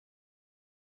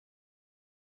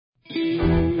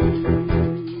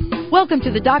Welcome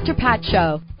to the Dr. Pat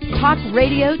Show. Talk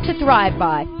radio to thrive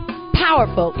by.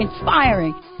 Powerful,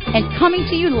 inspiring, and coming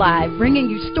to you live, bringing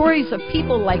you stories of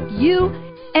people like you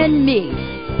and me,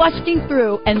 busting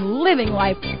through and living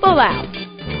life full out.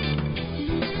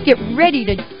 Get ready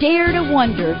to dare to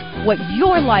wonder what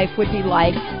your life would be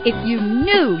like if you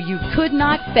knew you could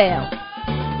not fail.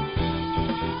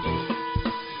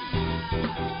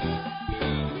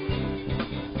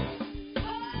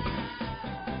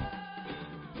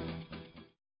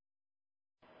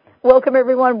 Welcome,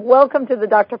 everyone. Welcome to the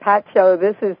Dr. Pat Show.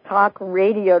 This is Talk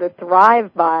Radio to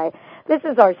Thrive By. This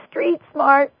is our Street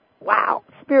Smart,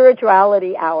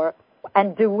 spirituality hour.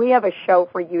 And do we have a show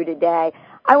for you today?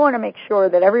 I want to make sure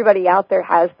that everybody out there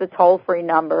has the toll-free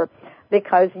number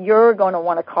because you're going to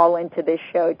want to call into this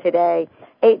show today,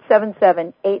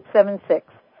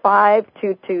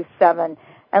 877-876-5227.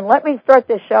 And let me start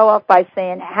this show off by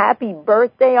saying happy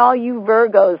birthday, all you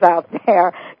Virgos out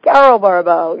there. Carol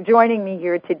Barbeau joining me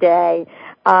here today.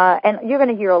 And you're going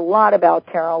to hear a lot about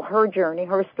Carol, her journey,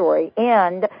 her story.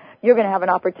 And you're going to have an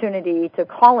opportunity to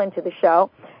call into the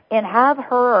show and have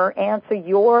her answer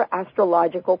your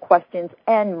astrological questions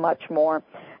and much more.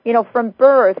 You know, from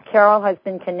birth, Carol has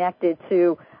been connected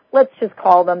to, let's just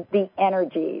call them the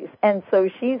energies. And so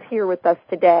she's here with us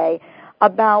today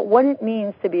about what it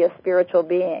means to be a spiritual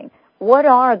being. What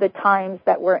are the times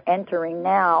that we're entering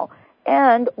now?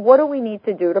 And what do we need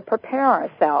to do to prepare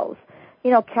ourselves?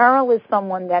 You know, Carol is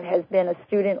someone that has been a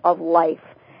student of life.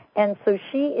 And so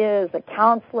she is a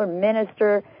counselor,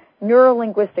 minister,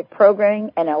 neuro-linguistic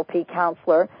programming, NLP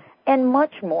counselor, and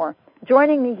much more.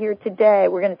 Joining me here today,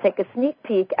 we're going to take a sneak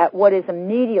peek at what is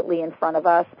immediately in front of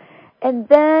us. And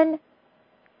then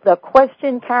the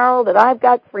question, Carol, that I've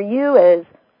got for you is,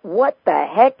 what the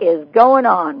heck is going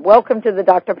on? Welcome to the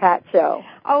Dr. Pat Show.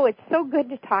 Oh, it's so good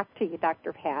to talk to you,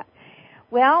 Dr. Pat.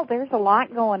 Well, there's a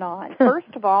lot going on.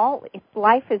 First of all,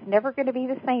 life is never going to be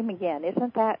the same again.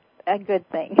 Isn't that a good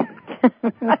thing?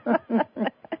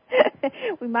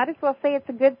 We might as well say it's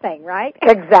a good thing, right?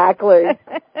 Exactly.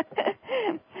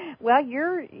 Well,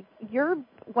 you're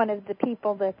one of the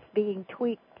people that's being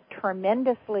tweaked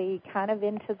tremendously kind of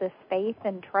into this faith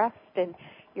and trust and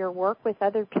your work with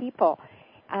other people.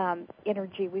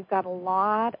 Energy. We've got a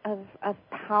lot of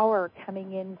power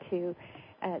coming into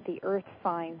the earth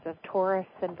signs of Taurus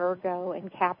and Virgo and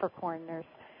Capricorn. There's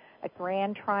a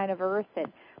grand trine of Earth,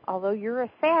 and although you're a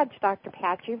Sag, Dr.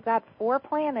 Pat, you've got 4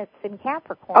 planets in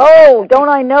Capricorn. Oh, don't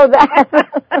I know that?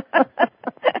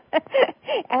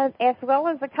 as well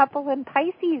as a couple in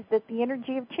Pisces that the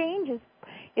energy of change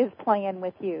is playing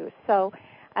with you. So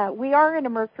we are in a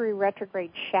Mercury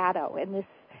retrograde shadow, and this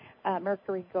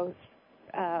Mercury goes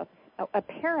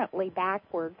apparently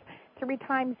backwards 3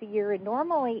 times a year, and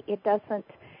normally it doesn't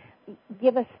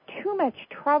give us too much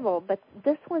trouble, but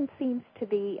this one seems to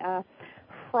be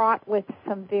fraught with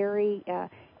some very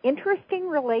interesting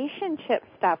relationship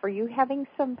stuff. Are you having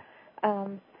some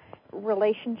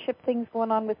relationship things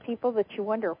going on with people that you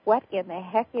wonder what in the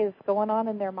heck is going on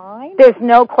in their mind? There's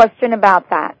no question about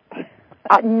that.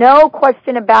 No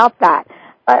question about that.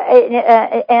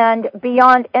 And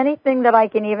beyond anything that I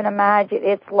can even imagine,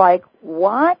 it's like,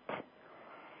 what?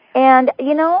 And,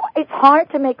 you know, it's hard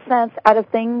to make sense out of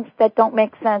things that don't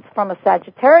make sense from a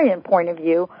Sagittarian point of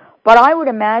view, but I would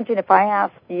imagine if I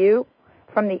asked you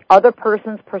from the other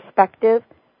person's perspective,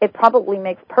 it probably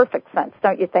makes perfect sense,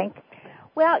 don't you think?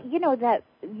 Well, you know that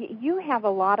you have a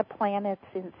lot of planets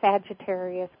in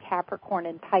Sagittarius, Capricorn,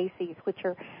 and Pisces, which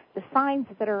are the signs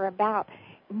that are about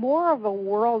more of a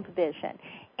world vision.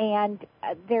 And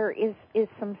there is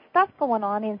some stuff going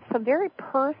on in some very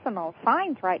personal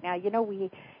signs right now. You know,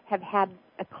 we have had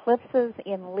eclipses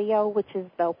in Leo, which is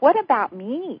the what about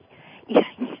me?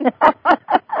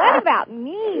 What about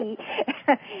me?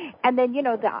 And then, you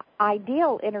know, the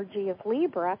ideal energy of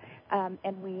Libra,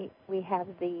 and we have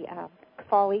the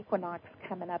fall equinox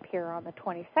coming up here on the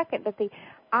 22nd, but the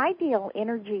ideal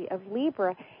energy of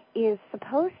Libra is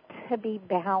supposed to be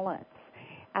balance.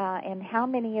 And how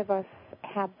many of us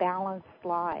have balanced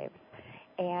lives?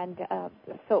 And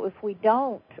so if we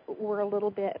don't, we're a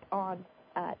little bit on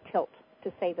tilt,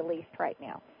 to say the least, right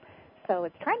now. So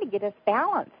it's trying to get us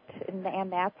balanced, and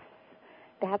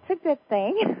that's a good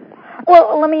thing.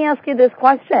 Well, let me ask you this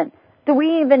question. Do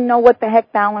we even know what the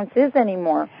heck balance is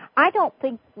anymore? I don't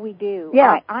think we do.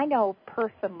 Yeah. I know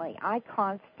personally, I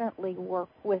constantly work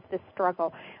with the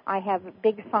struggle. I have a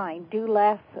big sign, do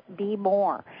less, be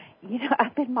more. You know,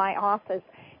 up in my office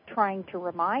trying to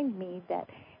remind me that,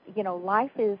 you know,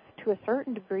 life is to a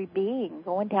certain degree being,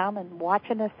 going down and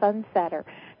watching a sunset or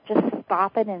just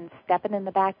stopping and stepping in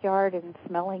the backyard and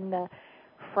smelling the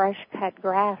fresh cut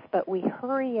grass, but we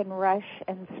hurry and rush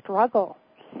and struggle.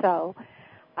 So,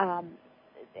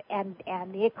 and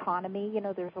the economy,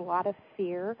 there's a lot of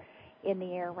fear in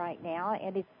the air right now,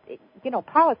 and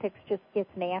politics just gets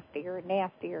nastier and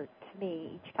nastier to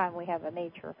me each time we have a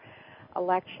major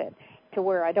election, to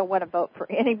where I don't want to vote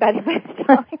for anybody by the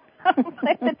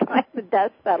time the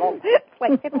dust settles. It's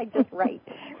like, can I just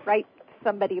write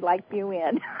somebody like you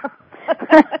in?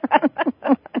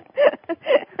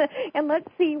 And let's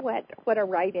see what a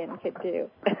write-in could do.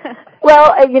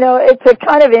 Well, it's a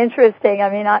kind of interesting. I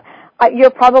mean,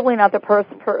 you're probably not the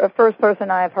first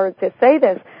person I have heard to say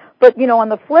this, but, on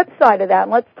the flip side of that,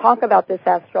 and let's talk about this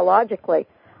astrologically,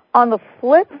 on the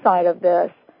flip side of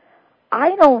this,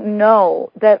 I don't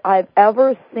know that I've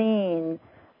ever seen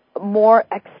more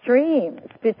extremes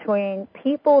between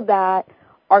people that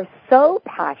are so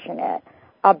passionate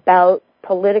about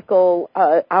political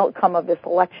outcome of this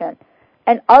election,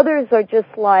 and others are just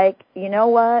like, you know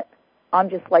what, I'm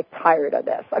just tired of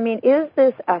this. I mean, is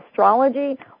this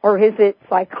astrology, or is it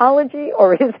psychology,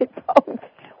 or is it both?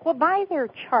 Well, by their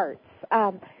charts,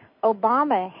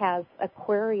 Obama has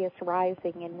Aquarius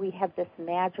rising, and we have this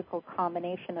magical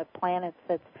combination of planets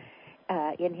that's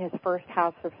in his first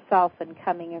house of self and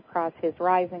coming across his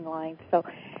rising line. So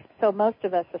most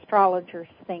of us astrologers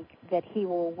think that he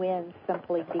will win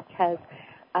simply because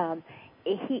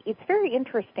it's very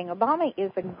interesting. Obama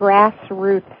is a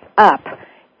grassroots up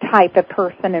type of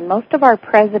person, and most of our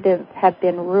presidents have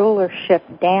been rulership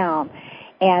down.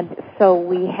 And so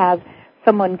we have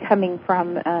someone coming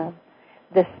from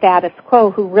the status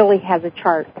quo who really has a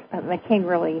chart. McCain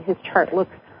really, his chart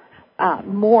looks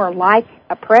more like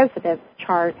a president's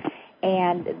chart.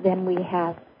 And then we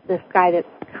have this guy that's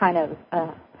kind of,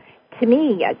 to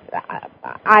me,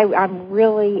 I'm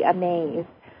really amazed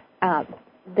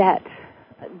that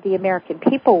the American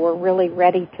people were really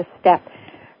ready to step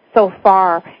so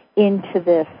far into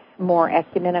this more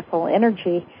ecumenical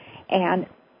energy. And,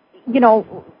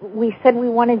 we said we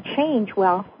wanted change.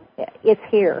 Well, it's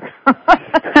here.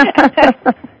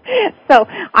 So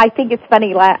I think it's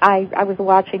funny. I was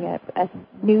watching a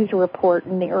news report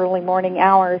in the early morning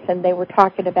hours, and they were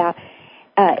talking about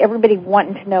everybody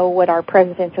wanting to know what our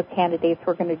presidential candidates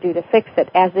were going to do to fix it,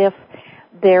 as if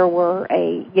there were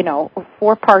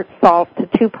 4 parts salt to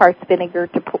 2 parts vinegar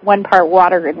to 1 part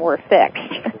water, and we're fixed.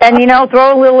 And,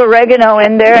 throw a little oregano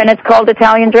in there, and it's called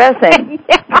Italian dressing.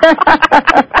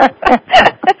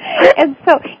 And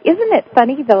so isn't it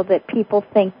funny, though, that people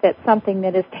think that something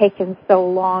that has taken so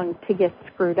long to get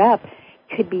screwed up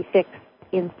could be fixed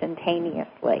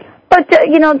instantaneously? But,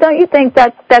 don't you think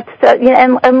that's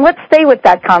and let's stay with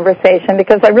that conversation,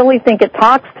 because I really think it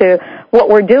talks to what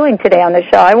we're doing today on the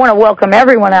show. I want to welcome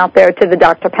everyone out there to the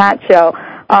Dr. Pat Show.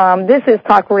 This is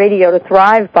Talk Radio to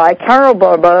Thrive by. Carol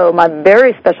Barbeau, my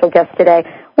very special guest today.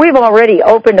 We've already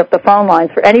opened up the phone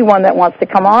lines for anyone that wants to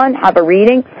come on, have a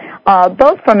reading,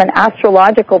 both from an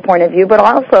astrological point of view, but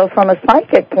also from a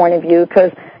psychic point of view,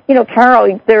 because,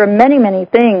 Carol, there are many, many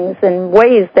things and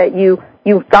ways that you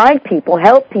guide people,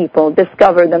 help people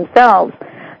discover themselves.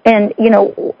 And,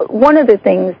 one of the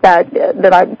things that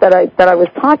I was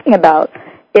talking about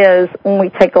is when we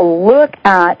take a look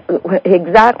at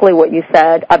exactly what you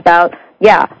said about,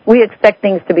 we expect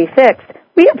things to be fixed.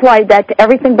 We applied that to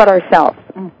everything but ourselves,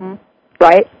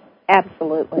 right?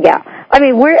 Absolutely. Yeah. I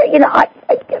mean,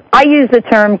 I use the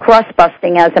term crust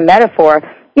busting as a metaphor,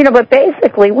 but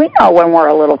basically we know when we're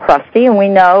a little crusty, and we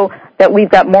know that we've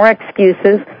got more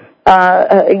excuses,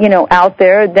 out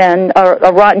there than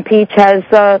a rotten peach has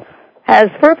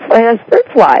fruit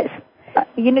flies.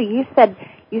 You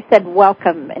said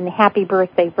welcome and happy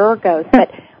birthday, Virgos, but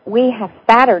we have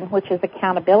Saturn, which is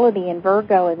accountability in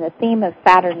Virgo, and the theme of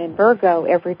Saturn in Virgo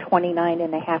every 29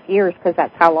 and a half years, because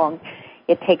that's how long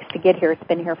it takes to get here. It's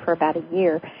been here for about a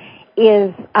year,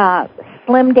 is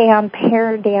slim down,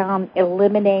 pare down,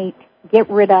 eliminate, get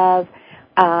rid of,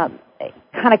 kind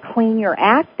of clean your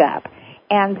act up.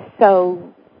 And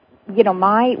so,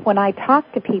 when I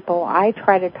talk to people, I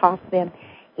try to talk them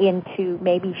into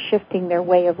maybe shifting their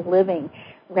way of living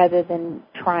rather than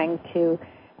trying to,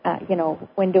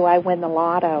 when do I win the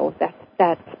lotto? That's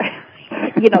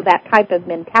that type of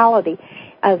mentality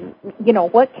of,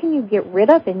 what can you get rid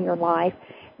of in your life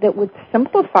that would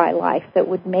simplify life, that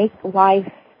would make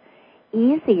life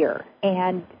easier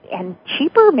and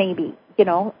cheaper maybe,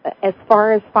 as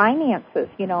far as finances,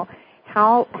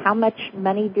 how much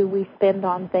money do we spend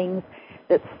on things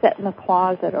that sit in the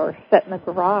closet or sit in the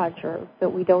garage, or that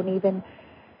we don't even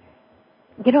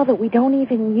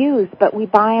use, but we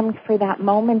buy them for that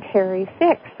momentary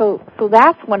fix. So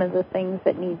that's one of the things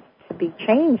that needs to be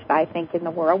changed, I think, in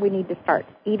the world. We need to start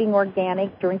eating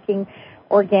organic, drinking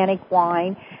organic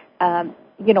wine,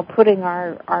 putting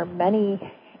our money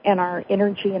and our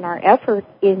energy and our effort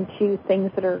into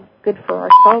things that are good for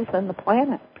ourselves and the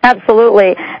planet.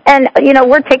 Absolutely. And,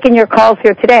 we're taking your calls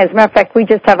here today. As a matter of fact, we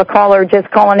just have a caller just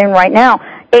calling in right now,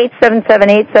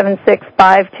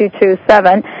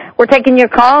 877-876-5227. We're taking your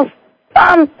calls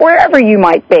wherever you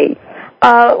might be.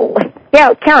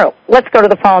 Carol, let's go to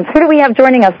the phones. Who do we have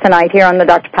joining us tonight here on the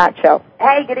Dr. Pat Show?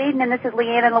 Hey, good evening. This is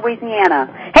Leanne in Louisiana.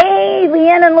 Hey,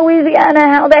 Leanne in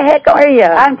Louisiana. How the heck are you?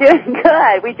 I'm doing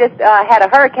good. We just had a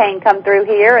hurricane come through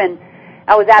here, and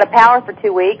I was out of power for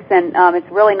 2 weeks, and it's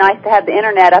really nice to have the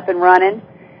Internet up and running.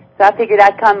 So I figured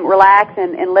I'd come relax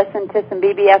and listen to some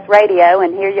BBS radio,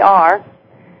 and here you are.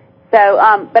 So,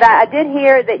 but I did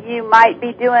hear that you might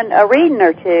be doing a reading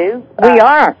or two. We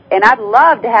are, and I'd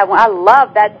love to have one. I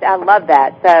love that.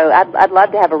 So I'd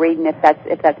love to have a reading if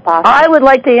that's possible. I would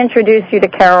like to introduce you to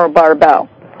Carol Barbeau.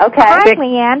 Okay. Hi,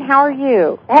 Leanne. How are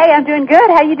you? Hey, I'm doing good.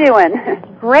 How you doing?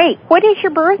 Great. What is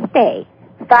your birthday?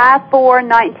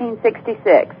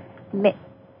 5/4/1966.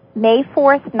 May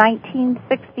 4th,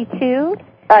 1962.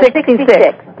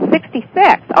 66.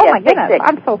 66. Oh, yeah, my goodness. 66.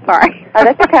 I'm so sorry. Oh,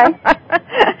 that's okay.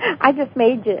 I just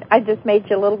made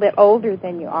you a little bit older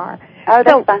than you are. Oh,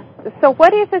 that's fine. So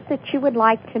what is it that you would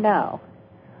like to know?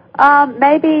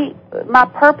 Maybe my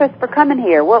purpose for coming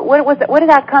here. What was it? What did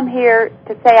I come here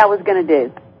to say I was going to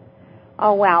do?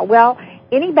 Oh, wow. Well,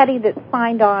 anybody that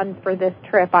signed on for this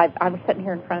trip, I'm sitting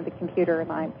here in front of the computer and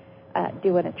I'm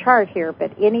doing a chart here,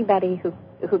 but anybody who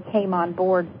came on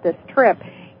board this trip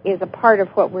is a part of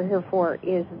what we're here for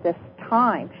is this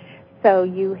time. So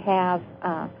you have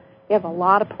a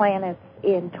lot of planets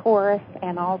in Taurus,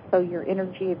 and also your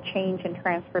energy of change and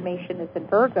transformation is in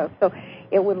Virgo. So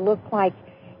it would look like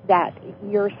that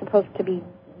you're supposed to be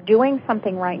doing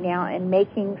something right now and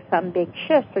making some big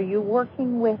shifts. Are you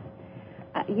working with,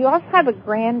 you also have a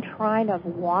grand trine of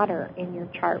water in your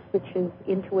chart, which is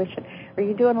intuition. Are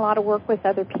you doing a lot of work with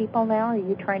other people now? Are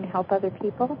you trying to help other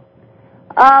people?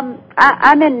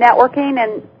 I'm in networking,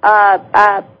 and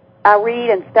I read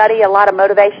and study a lot of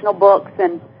motivational books,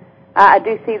 and I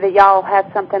do see that y'all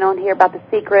have something on here about The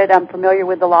Secret. I'm familiar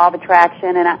with the law of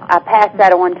attraction, and I pass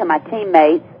that on to my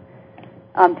teammates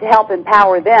to help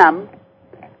empower them,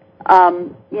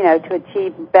 to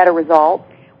achieve better results.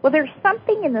 Well, there's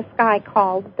something in the sky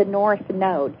called the North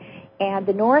Node, and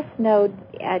the North Node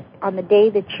on the day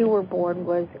that you were born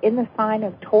was in the sign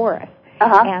of Taurus.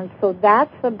 Uh-huh. And so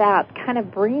that's about kind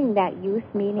of bringing that youth,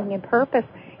 meaning, and purpose,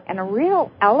 and a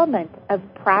real element of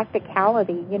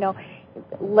practicality.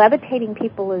 Levitating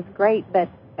people is great, but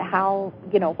how,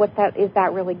 what is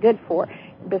that really good for?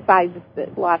 Besides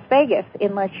Las Vegas,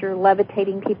 unless you're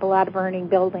levitating people out of burning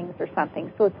buildings or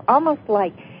something. So it's almost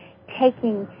like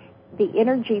taking the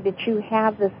energy that you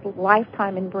have this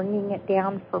lifetime and bringing it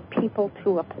down for people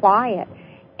to apply it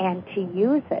and to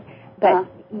use it. But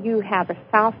you have a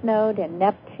South Node and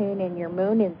Neptune and your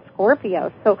moon in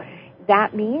Scorpio. So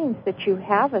that means that you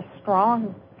have a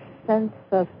strong sense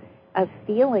of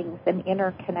feelings and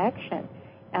interconnection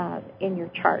in your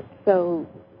chart. So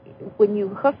when you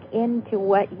hook into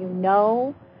what you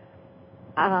know,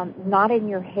 not in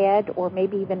your head or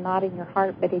maybe even not in your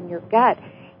heart, but in your gut,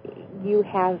 you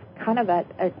have kind of a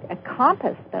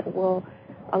compass that will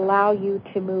allow you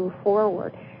to move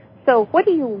forward. So what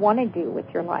do you want to do with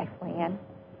your life, Leanne?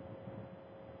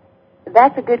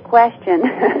 That's a good question.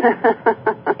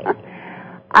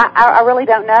 I really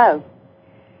don't know.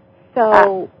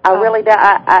 So I really don't.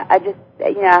 I just,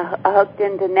 I hooked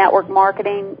into network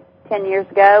marketing 10 years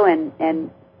ago and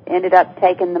ended up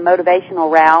taking the motivational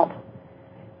route.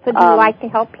 So do you like to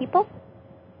help people?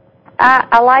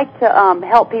 I like to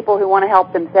help people who want to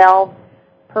help themselves.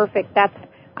 Perfect.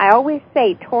 I always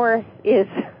say Taurus is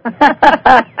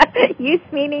use,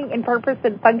 meaning, and purpose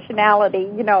and functionality.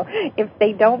 If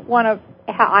they don't want to,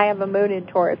 I have a moon in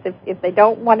Taurus. If they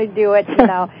don't want to do it,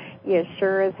 you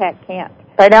sure as heck can't.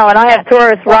 I know, and I have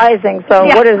Taurus rising, so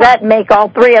what does that make all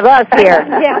three of us here?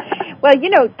 Yeah. Well,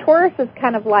 Taurus is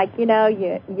kind of like, you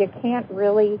can't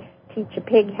really teach a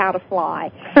pig how to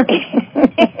fly.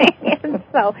 And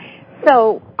so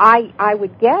I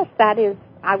would guess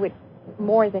I would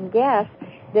more than guess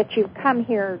that you've come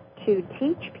here to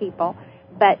teach people,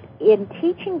 but in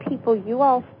teaching people, you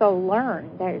also learn.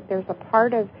 There's a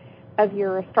part of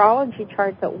your astrology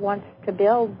chart that wants to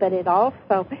build, but it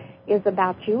also is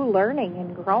about you learning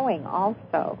and growing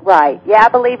also. Right. Yeah, I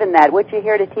believe in that. What you're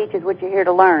here to teach is what you're here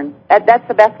to learn. That's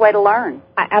the best way to learn.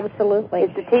 Absolutely.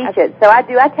 Is to teach it. So I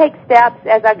take steps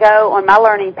as I go on my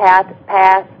learning path,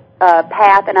 and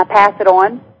I pass it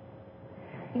on.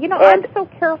 I'm so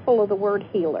careful of the word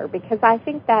healer because I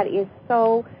think that is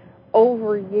so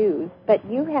overused. But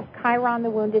you have Chiron, the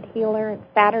wounded healer, and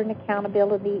Saturn,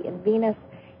 accountability, and Venus,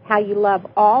 how you love,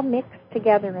 all mixed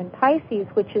together in Pisces,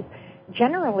 which is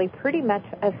generally pretty much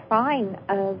a sign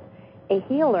of a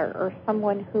healer or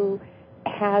someone who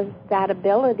has that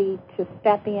ability to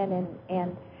step in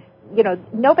and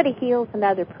nobody heals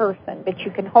another person, but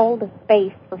you can hold a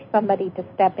space for somebody to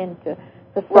step into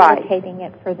facilitating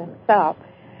it for themselves.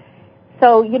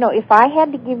 So, if I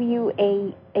had to give you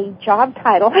a job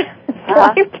title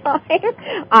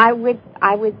lifetime, I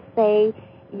would say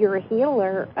you're a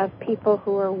healer of people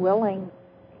who are willing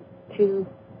to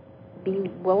be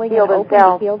willing and open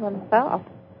to heal themselves.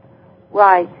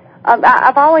 Right.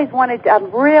 I've always wanted.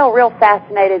 I'm real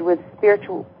fascinated with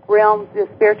spiritual realms, the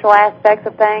spiritual aspects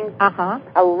of things.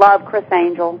 I love Chris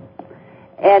Angel,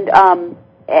 and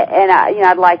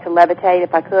I'd like to levitate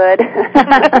if I could,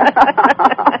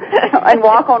 and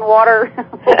walk on water.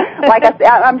 Like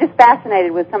I'm just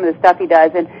fascinated with some of the stuff he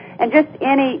does, and just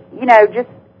anything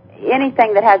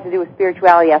that has to do with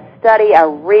spirituality. I study, I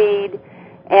read,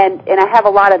 and I have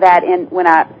a lot of that in when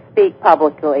I speak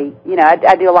publicly.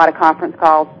 I do a lot of conference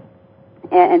calls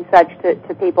and such to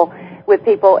people,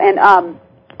 and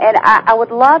I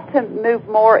would love to move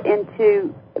more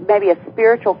into maybe a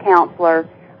spiritual counselor.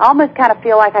 I almost kind of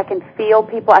feel like I can feel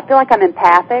people. I feel like I'm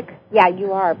empathic. Yeah,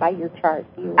 you are by your chart.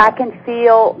 I can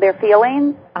feel their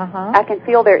feelings. I can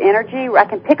feel their energy. I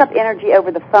can pick up energy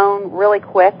over the phone really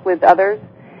quick with others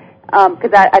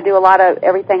because I do a lot of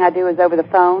everything I do is over the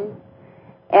phone,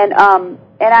 and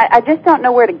I just don't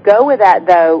know where to go with that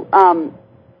though.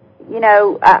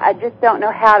 I just don't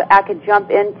know how I could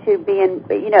jump into being,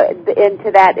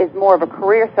 into that as more of a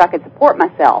career so I could support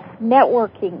myself.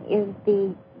 Networking is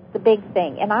the big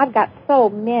thing. And I've got so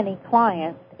many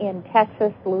clients in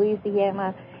Texas,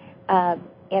 Louisiana,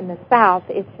 in the South.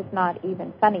 It's just not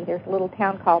even funny. There's a little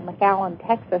town called McAllen,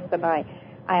 Texas, and I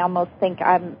almost think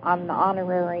I'm the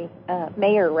honorary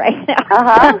mayor right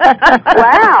now.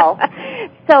 Wow.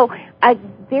 So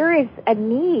there is a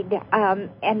need,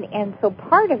 and so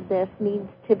part of this needs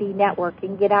to be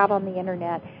networking. Get out on the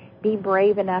internet. Be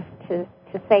brave enough to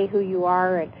say who you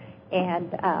are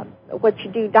and what you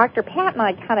do. Dr. Pat and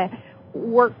I kind of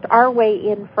worked our way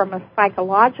in from a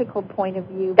psychological point of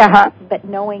view, but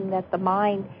knowing that the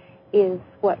mind is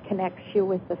what connects you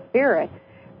with the spirit.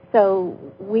 So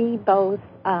we both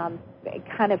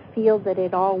kind of feel that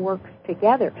it all works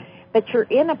together. But you're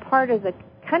in a part of the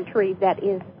country that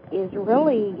is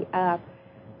really, I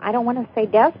don't want to say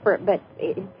desperate, but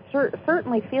it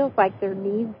certainly feels like there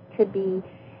needs to be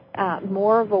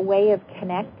more of a way of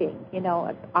connecting.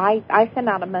 I send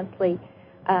out a monthly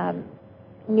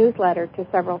newsletter to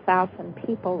several thousand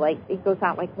people. Like it goes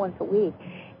out like once a week.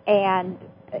 And,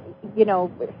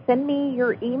 send me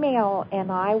your email and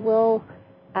I will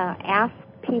ask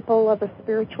people of a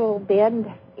spiritual bend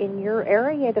in your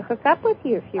area to hook up with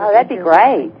you if you're that'd be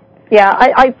great. Yeah,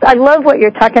 I love what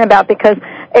you're talking about because,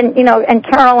 and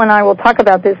Carol and I will talk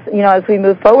about this, as we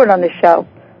move forward on the show.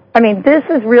 I mean, this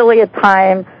is really a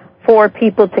time for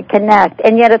people to connect,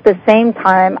 and yet at the same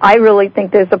time, I really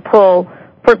think there's a pull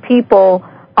for people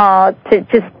to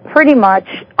just pretty much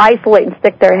isolate and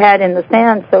stick their head in the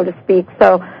sand, so to speak.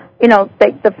 So,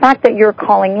 the fact that you're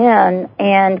calling in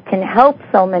and can help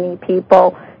so many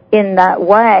people in that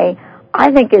way,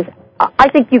 I think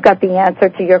you got the answer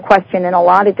to your question in a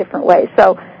lot of different ways.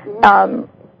 So,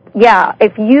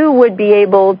 if you would be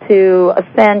able to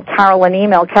send Carol an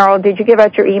email. Carol, did you give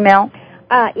out your email?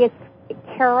 It's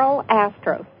Carol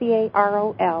Astro,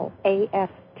 CarolAstro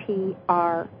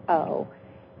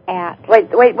at. Wait.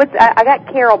 I got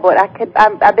Carol, but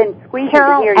I've been squeezing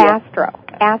Carol to hear you.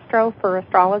 Astro for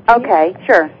astrology. Okay,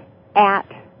 sure. At,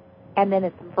 and then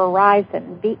it's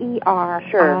Verizon,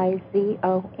 VERIZON.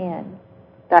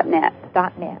 .net.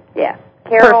 Yes.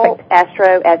 Carol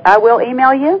Astro. I will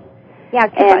email you. Yeah,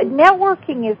 and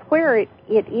networking is where it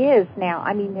is now.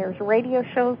 I mean, there's radio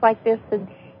shows like this, and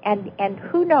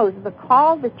who knows, the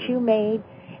call that you made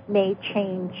may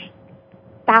change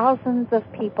thousands of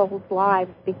people's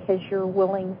lives because you're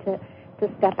willing to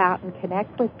step out and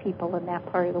connect with people in that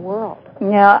part of the world.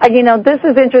 Yeah, this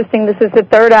is interesting. This is the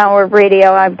third hour of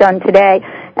radio I've done today,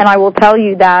 and I will tell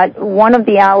you that one of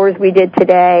the hours we did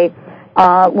today,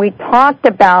 we talked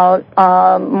about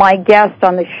my guest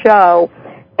on the show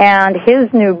and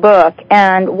his new book.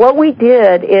 And what we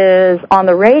did is, on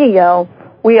the radio,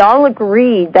 we all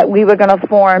agreed that we were going to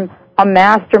form a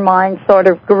mastermind sort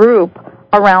of group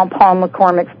around Paul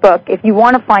McCormick's book. If you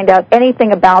want to find out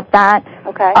anything about that,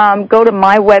 go to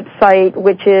my website,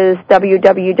 which is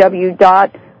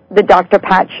www.mybook,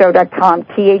 thedrpatshow.com,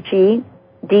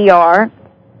 THEDR,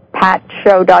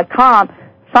 patshow.com.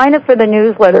 Sign up for the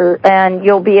newsletter, and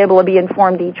you'll be able to be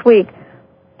informed each week.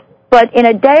 But in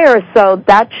a day or so,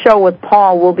 that show with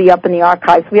Paul will be up in the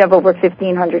archives. We have over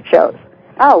 1,500 shows.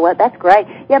 Oh, well, that's great.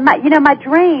 Yeah, my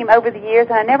dream over the years,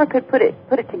 and I never could put it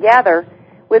together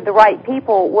with the right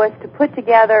people, was to put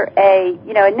together in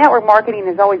network marketing,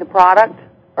 there's always a product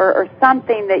or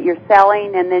something that you're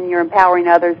selling, and then you're empowering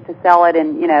others to sell it,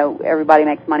 and, everybody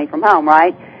makes money from home,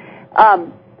 right?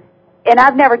 And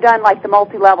I've never done, like, the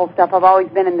multi-level stuff. I've always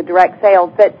been in the direct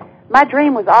sales. But my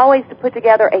dream was always to put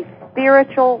together a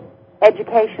spiritual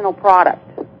educational product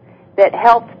that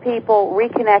helps people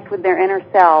reconnect with their inner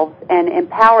selves and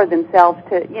empower themselves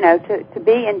to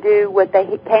be and do what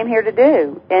they came here to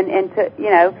do, and to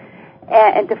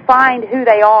find who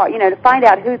they are, to find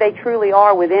out who they truly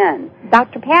are within.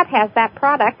 Dr. Pat has that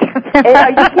product. Are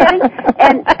you kidding?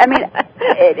 And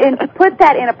and to put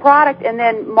that in a product and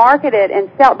then market it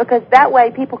and sell, because that way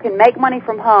people can make money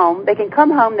from home. They can come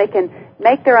home, they can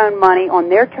make their own money on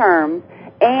their terms,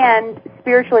 and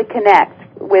spiritually connect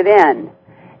within,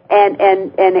 and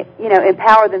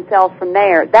empower themselves from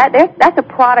there. That's a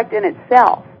product in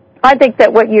itself. I think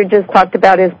that what you just talked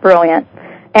about is brilliant.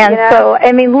 And so,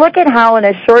 look at how in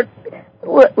a short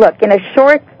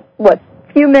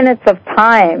few minutes of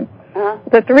time,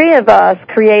 the three of us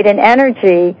create an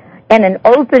energy and an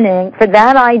opening for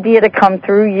that idea to come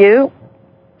through you.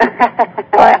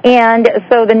 And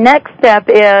so the next step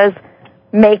is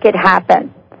make it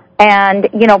happen. And,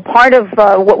 part of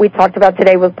what we talked about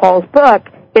today with Paul's book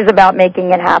is about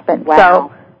making it happen. Wow.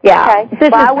 So, yeah, okay. This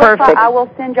is perfect. I will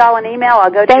send y'all an email.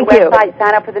 I'll go to your website,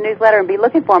 sign up for the newsletter, and be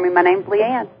looking for me. My name's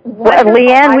Leanne. Well,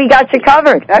 Leanne, we got you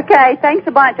covered. Okay, thanks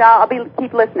a bunch. I'll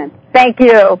keep listening. Thank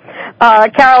you.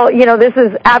 Carol, this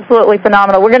is absolutely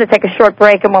phenomenal. We're going to take a short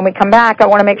break, and when we come back, I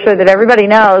want to make sure that everybody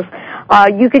knows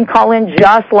you can call in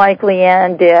just like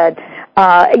Leanne did.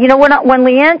 When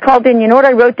Leanne called in, you know what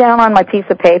I wrote down on my piece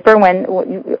of paper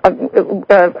in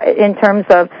terms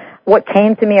of what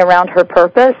came to me around her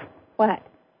purpose? What?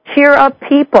 Cheer up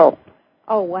people.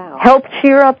 Oh, wow. Help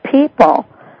cheer up people.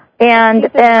 And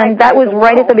that was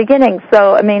right at the beginning.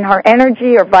 So, her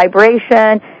energy, her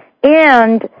vibration,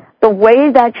 and the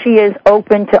way that she is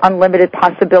open to unlimited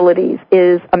possibilities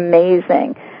is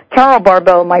amazing. Carol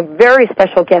Barbeau, my very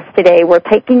special guest today. We're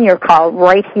taking your call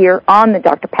right here on the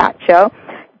Dr. Pat Show.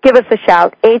 Give us a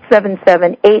shout,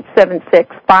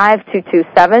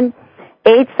 877-876-5227,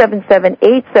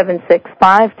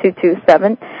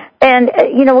 877-876-5227. And,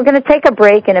 we're going to take a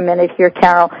break in a minute here,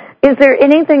 Carol. Is there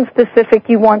anything specific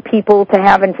you want people to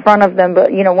have in front of them,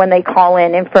 but, when they call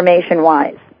in,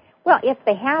 information-wise? Well, if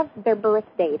they have their birth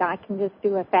date, I can just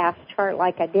do a fast chart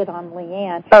like I did on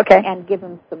Leanne. Okay. And give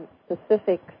them some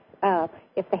specifics.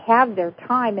 If they have their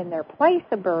time and their place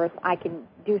of birth, I can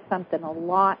do something a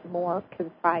lot more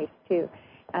concise, too,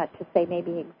 to say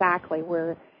maybe exactly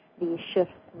where these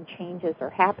shifts and changes are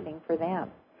happening for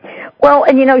them. Well,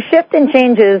 and shift and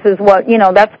changes is what,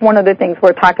 that's one of the things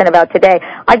we're talking about today.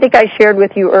 I think I shared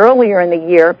with you earlier in the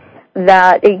year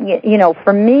that,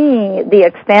 for me, the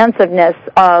expansiveness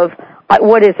of,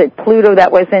 Pluto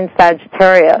that was in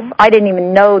Sagittarius. Mm-hmm. I didn't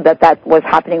even know that was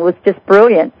happening. It was just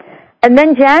brilliant. And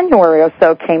then January or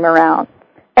so came around,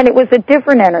 and it was a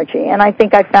different energy. And I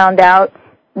think I found out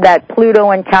that Pluto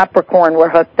and Capricorn were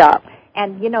hooked up.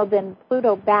 And, then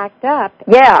Pluto backed up.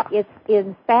 Yeah. It's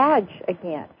in Sag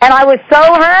again. And I was so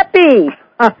happy.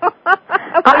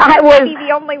 I was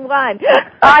the only one.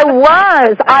 I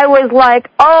was like,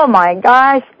 oh, my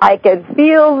gosh, I could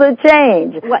feel the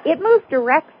change. Well, it moved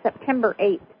direct September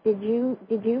 8th. Did you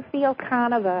feel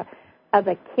kind of a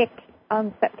kick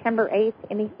on September 8th?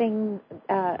 Anything,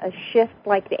 a shift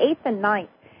like the 8th and 9th?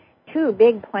 Two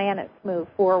big planets move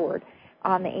forward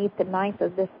on the 8th and 9th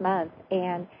of this month,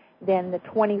 and then the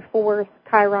 24th,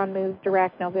 Chiron moves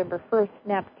direct, November 1st,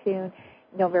 Neptune,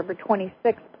 November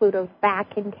 26th, Pluto's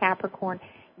back in Capricorn,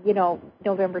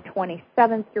 November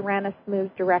 27th, Uranus moves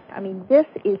direct. This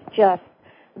is just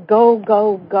go,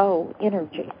 go, go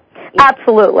energy.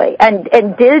 Absolutely. And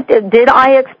did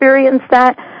I experience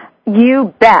that?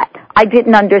 You bet. I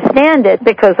didn't understand it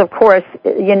because, of course,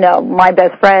 my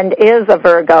best friend is a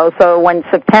Virgo, so when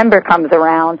September comes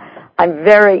around, I'm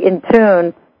very in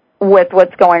tune with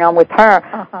what's going on with her.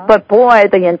 Uh-huh. But boy,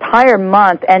 the entire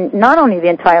month, and not only the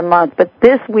entire month, but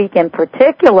this week in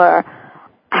particular,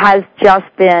 has just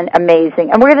been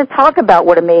amazing. And we're going to talk about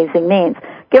what amazing means.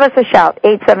 Give us a shout,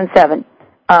 877.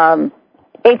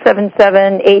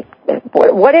 877-8,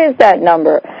 what is that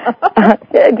number?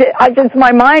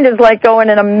 My mind is like going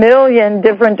in a million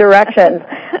different directions.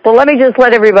 Well, let me just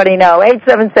let everybody know,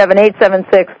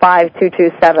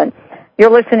 877-876-5227.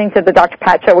 You're listening to the Dr.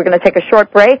 Pat Show. We're going to take a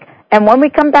short break, and when we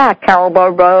come back, Carol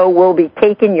Barbeau will be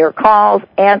taking your calls,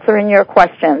 answering your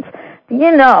questions.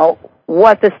 You know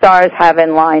what the stars have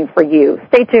in line for you.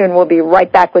 Stay tuned. We'll be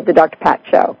right back with the Dr. Pat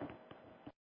Show.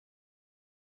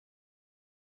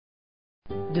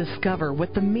 Discover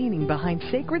what the meaning behind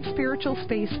sacred spiritual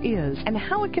space is and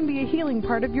how it can be a healing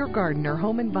part of your garden or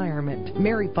home environment.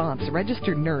 Mary Fonts,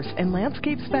 registered nurse and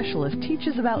landscape specialist,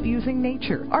 teaches about using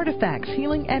nature, artifacts,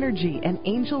 healing energy, and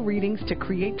angel readings to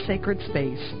create sacred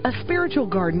space. A Spiritual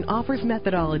Garden offers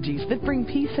methodologies that bring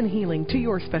peace and healing to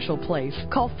your special place.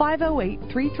 Call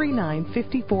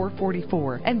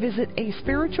 508-339-5444 and visit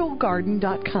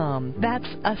aspiritualgarden.com. That's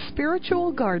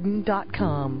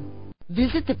aspiritualgarden.com.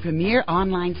 Visit the premier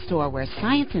online store where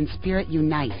science and spirit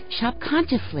unite. Shop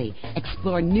consciously,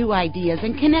 explore new ideas,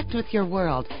 and connect with your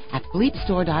world at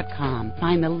bleepstore.com.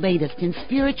 Find the latest in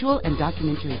spiritual and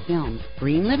documentary films,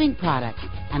 green living products,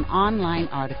 and online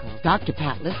articles. Dr.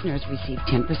 Pat listeners receive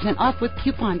 10% off with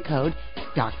coupon code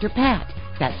Dr. Pat.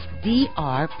 That's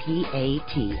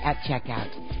DRPAT at checkout.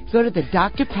 Go to the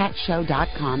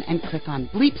drpatshow.com and click on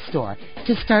Bleep Store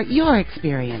to start your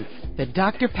experience. The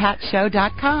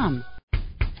drpatshow.com.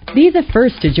 Be the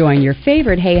first to join your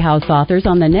favorite Hay House authors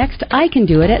on the next I Can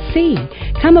Do It at Sea.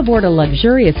 Come aboard a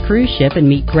luxurious cruise ship and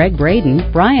meet Greg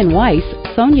Braden, Brian Weiss,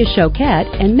 Sonia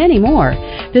Choquette, and many more.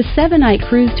 The 7-night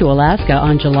cruise to Alaska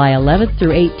on July 11th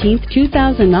through 18th,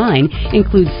 2009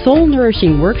 includes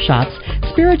soul-nourishing workshops,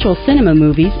 spiritual cinema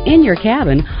movies in your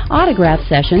cabin, autograph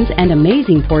sessions, and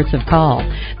amazing ports of call.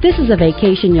 This is a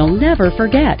vacation you'll never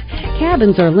forget.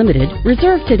 Cabins are limited.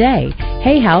 Reserve today.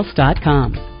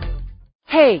 HayHouse.com.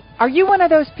 Hey, are you one of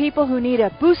those people who need a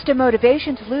boost of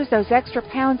motivation to lose those extra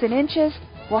pounds and inches?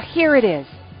 Well, here it is.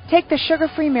 Take the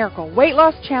Sugar-Free Miracle Weight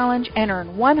Loss Challenge and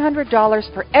earn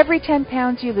 $100 for every 10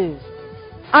 pounds you lose.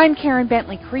 I'm Karen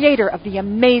Bentley, creator of the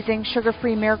amazing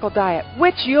Sugar-Free Miracle Diet,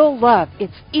 which you'll love.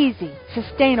 It's easy,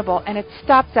 sustainable, and it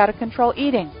stops out-of-control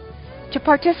eating. To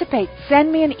participate,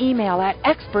 send me an email at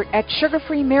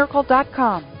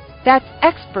expert@sugarfreemiracle.com. That's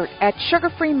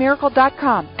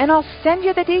expert@sugarfreemiracle.com, and I'll send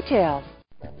you the details.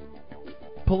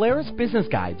 Polaris Business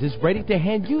Guides is ready to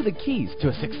hand you the keys to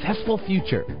a successful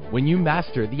future. When you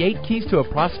master the 8 keys to a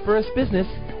prosperous business,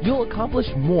 you'll accomplish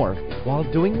more while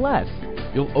doing less.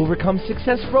 You'll overcome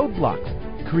success roadblocks,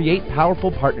 create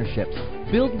powerful partnerships,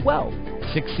 build wealth,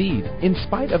 succeed in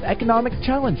spite of economic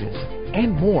challenges,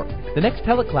 and more. The next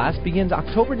teleclass begins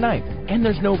October 9th, and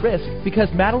there's no risk because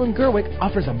Madeline Gerwick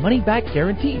offers a money-back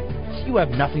guarantee, so you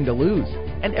have nothing to lose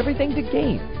and everything to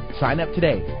gain. Sign up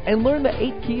today and learn the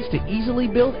 8 keys to easily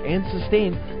build and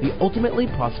sustain the ultimately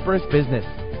prosperous business.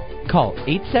 Call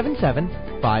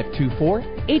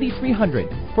 877-524-8300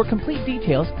 for complete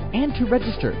details and to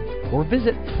register, or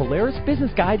visit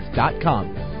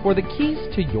PolarisBusinessGuides.com for the keys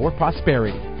to your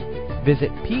prosperity.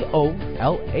 Visit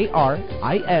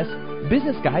POLARIS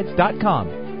businessguides.com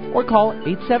or call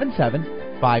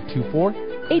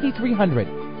 877-524-8300.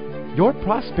 Your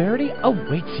prosperity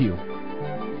awaits you.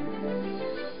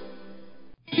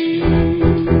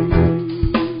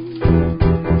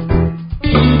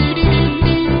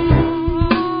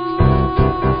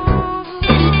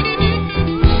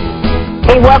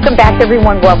 Hey, welcome back,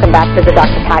 everyone. Welcome back to the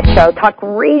Dr. Pat Show. Talk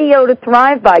radio to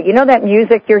thrive by. You know that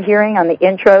music you're hearing on the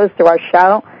intros to our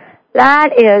show?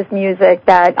 That is music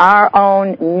that our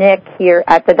own Nick here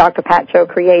at the Dr. Pat Show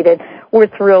created. We're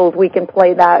thrilled we can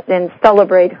play that and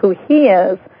celebrate who he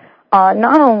is,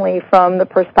 not only from the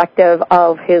perspective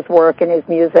of his work and his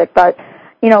music, but,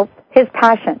 you know, his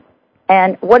passion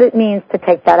and what it means to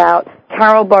take that out.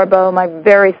 Carol Barbeau, my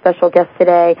very special guest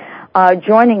today,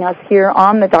 joining us here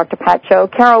on the Dr. Pat Show.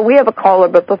 Carol, we have a caller,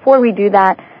 but before we do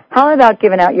that, how about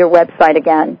giving out your website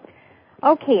again?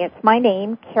 Okay, it's my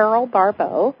name, Carol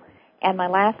Barbeau, and my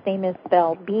last name is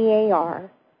spelled B-A-R-B-E-A-U,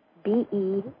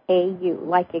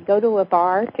 like you go to a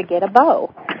bar to get a bow.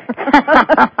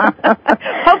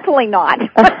 Hopefully not.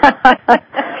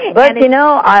 But you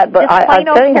know, I'll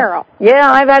tell you, Carol. Yeah,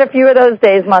 I've had a few of those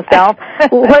days myself.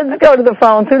 Let's go to the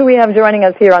phones. Who do we have joining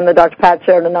us here on the Dr. Pat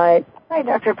Show tonight? Hi,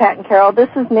 Dr. Pat and Carol. This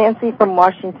is Nancy from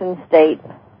Washington State.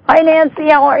 Hi, Nancy.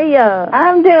 How are you?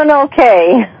 I'm doing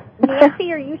okay.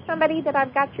 Nancy, are you somebody that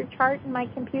I've got your chart in my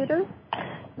computer?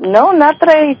 No, not that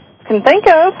I can think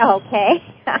of. Okay.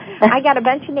 I got a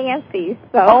bunch of Nancys.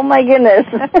 So. Oh, my goodness.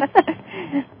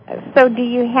 So do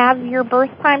you have your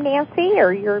birth time, Nancy,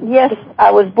 or your... Yes,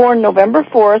 I was born November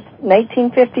 4th,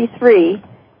 1953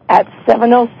 at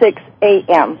 7:06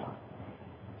 a.m.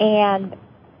 And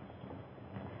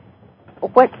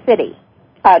what city?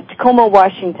 Tacoma,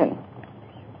 Washington.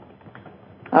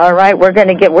 All right, we're going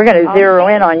to zero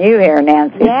in on you here,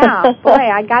 Nancy. Yeah, boy,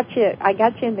 I got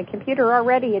you in the computer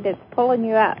already, and it's pulling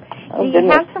you up. Do you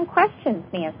have some questions,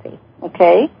 Nancy?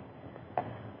 Okay.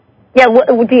 Yeah,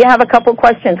 do you have a couple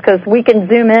questions? Because we can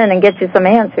zoom in and get you some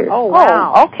answers. Oh,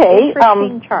 wow. Oh, okay.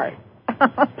 Interesting chart.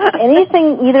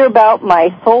 Anything either about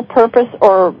my soul purpose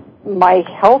or my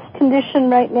health condition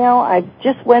right now? I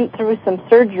just went through some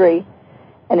surgery,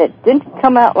 and it didn't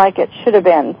come out like it should have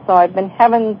been, so I've been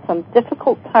having some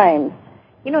difficult times.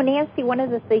 You know, Nancy, one of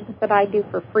the things that I do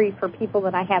for free for people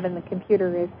that I have in the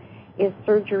computer is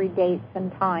surgery dates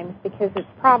and times, because it's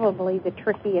probably the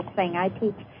trickiest thing. I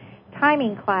teach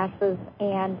timing classes,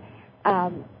 and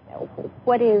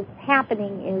what is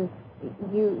happening is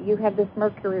you have this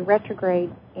Mercury retrograde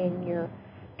in your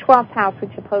 12th house,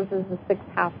 which opposes the 6th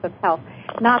house of health.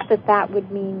 Not that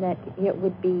would mean that it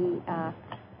would be...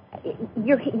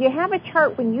 You have a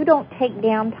chart when you don't take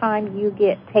downtime, you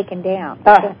get taken down.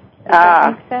 Does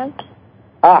that make sense?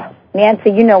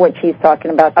 Nancy, you know what she's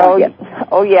talking about, don't you?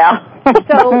 Oh, yeah.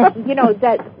 So, you know,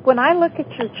 that when I look at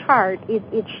your chart,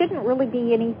 it shouldn't really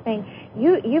be anything.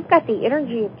 You've got the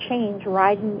energy of change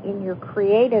riding in your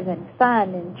creative and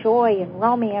fun and joy and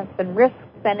romance and risks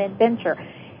and adventure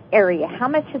area. How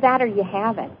much of that are you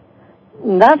having?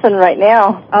 Nothing right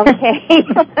now. Okay.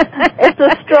 It's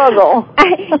a struggle.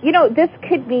 You know, this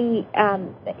could be,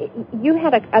 you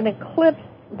had an eclipse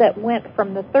that went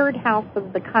from the 3rd house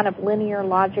of the kind of linear,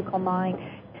 logical mind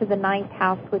to the 9th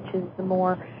house, which is the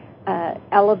more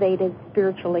elevated,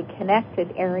 spiritually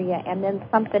connected area, and then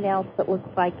something else that looks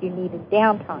like you needed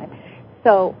downtime.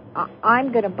 So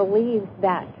I'm going to believe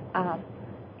that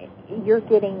you're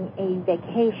getting a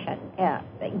vacation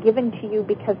given to you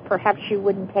because perhaps you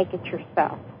wouldn't take it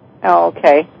yourself. Oh,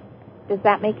 okay. Does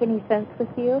that make any sense with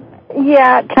you?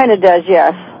 Yeah, it kind of does,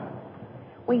 yes.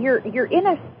 Well, you're in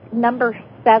a number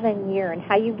 7 year, and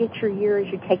how you get your year is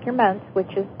you take your months,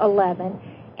 which is 11,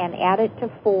 and add it to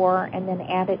 4, and then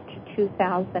add it to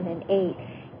 2008,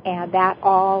 and that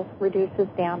all reduces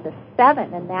down to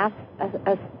 7, and that's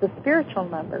the spiritual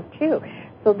number too.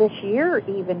 So this year,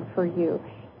 even for you,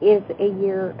 is a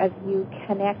year of you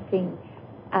connecting,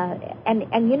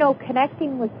 and you know,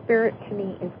 connecting with spirit to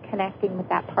me is connecting with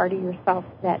that part of yourself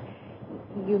that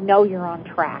you know you're on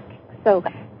track. So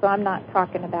I'm not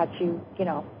talking about you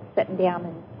know, sitting down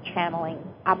and channeling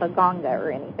Abaganga or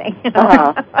anything. You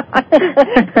know?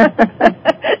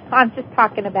 I'm just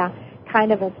talking about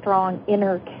kind of a strong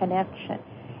inner connection.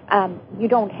 You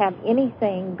don't have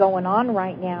anything going on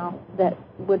right now that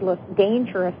would look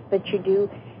dangerous, but you do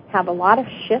have a lot of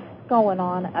shifts going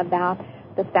on about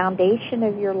the foundation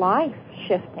of your life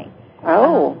shifting.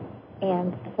 Oh.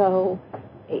 And so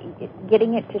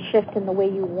getting it to shift in the way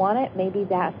you want it, maybe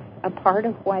that's a part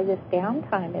of why this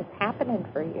downtime is happening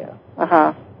for you.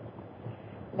 Uh-huh.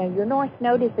 Now, your North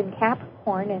Node is in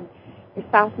Capricorn, and your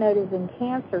South Node is in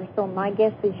Cancer, so my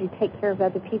guess is you take care of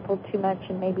other people too much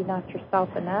and maybe not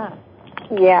yourself enough.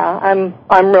 Yeah,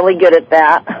 I'm really good at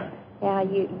that. Yeah,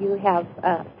 you have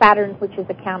Saturn, which is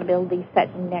accountability,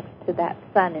 sitting next to that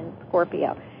Sun in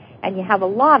Scorpio. And you have a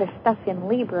lot of stuff in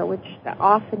Libra, which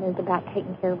often is about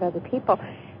taking care of other people.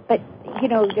 But, you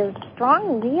know, there's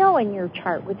strong Leo in your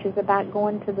chart, which is about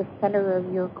going to the center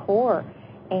of your core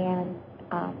and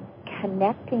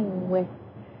connecting with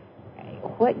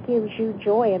what gives you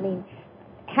joy. I mean,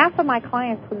 half of my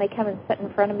clients, when they come and sit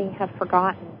in front of me, have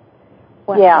forgotten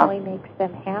what really makes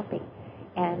them happy.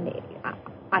 And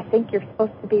I think you're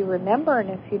supposed to be remembering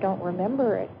if you don't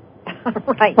remember it.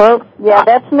 Right. Well, yeah,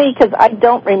 that's me, because I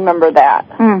don't remember that.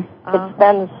 It's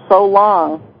been so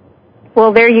long.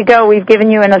 Well, there you go. We've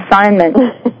given you an assignment.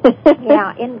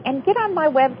 Yeah, and get on my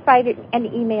website and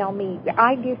email me.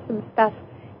 I do some stuff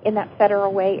in that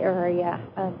Federal Way area,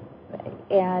 and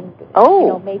you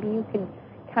know, maybe you can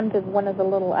come to one of the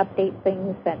little update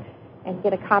things and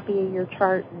get a copy of your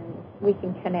chart, and we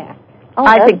can connect. Oh,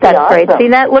 I think that's awesome. Great. See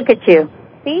that? Look at you.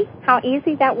 See how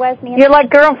easy that was, Nancy? You're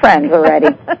like girlfriends already.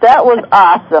 That was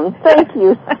awesome. Thank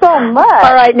you so much.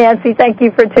 All right, Nancy, thank you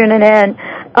for tuning in.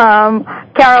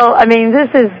 Carol, I mean,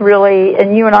 this is really,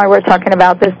 and you and I were talking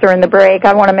about this during the break.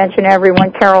 I want to mention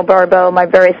everyone, Carol Barbeau, my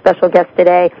very special guest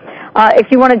today. If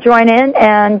you want to join in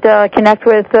and connect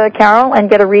with Carol and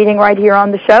get a reading right here on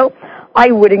the show,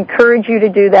 I would encourage you to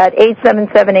do that.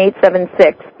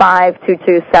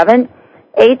 877-876-5227.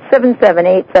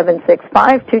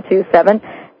 877-876-5227,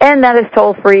 and that is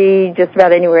toll-free just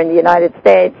about anywhere in the United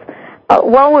States.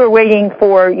 While we're waiting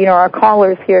for, you know, our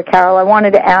callers here, Carol, I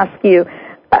wanted to ask you,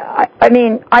 I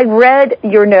mean, I read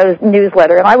your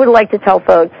newsletter, and I would like to tell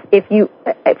folks, if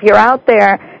you're out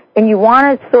there and you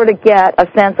want to sort of get a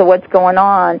sense of what's going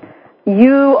on,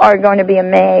 You are going to be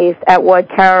amazed at what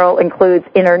Carol includes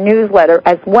in her newsletter,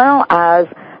 as well as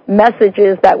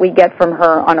messages that we get from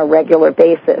her on a regular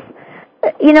basis.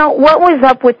 You know, what was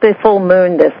up with the full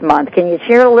moon this month? Can you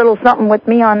share a little something with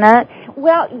me on that?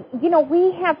 Well, you know,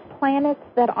 we have planets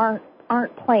that aren't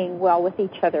playing well with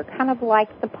each other, kind of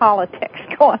like the politics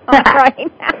going on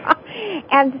right now.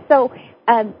 And so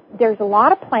there's a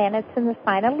lot of planets in the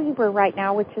sign of Libra right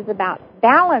now, which is about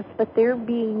balance, but they're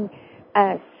being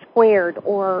squared,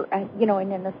 or, you know,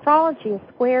 and in astrology, a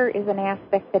square is an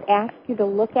aspect that asks you to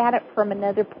look at it from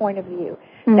another point of view.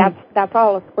 Mm-hmm. That's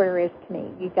all a square is to me.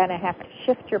 You're going to have to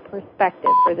shift your perspective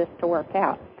for this to work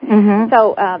out. Mm-hmm.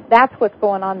 So that's what's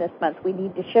going on this month. We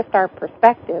need to shift our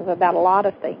perspective about a lot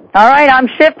of things. All right, I'm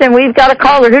shifting. We've got a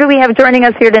caller. Who do we have joining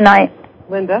us here tonight?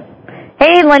 Linda.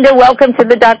 Hey, Linda, welcome to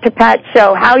the Dr. Pat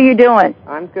Show. How are you doing?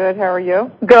 I'm good. How are you?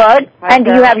 Good. Hi, and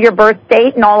do you have your birth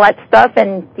date and all that stuff,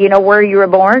 and do you know where you were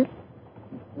born?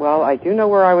 Well, I do know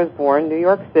where I was born, New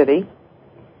York City.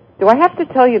 Do I have to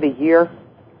tell you the year?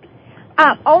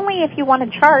 Only if you want a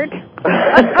chart. Well,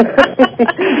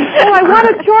 I want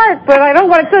a chart, but I don't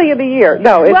want to tell you the year.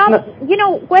 No, it's not. You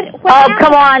know what? Oh,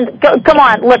 come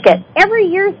on, look it. Every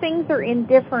year things are in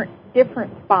different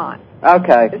spots.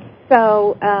 Okay.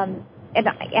 So,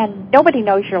 and nobody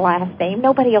knows your last name.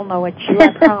 Nobody will know it's you,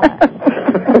 I promise.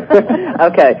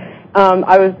 Okay.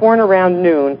 I was born around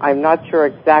noon. I'm not sure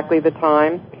exactly the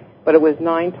time, but it was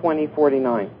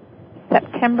 9/20/49.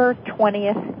 September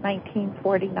 20th,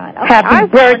 1949. Okay, Happy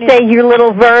birthday, you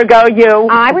little Virgo, you.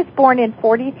 I was born in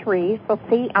 43, so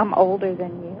see, I'm older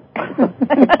than you.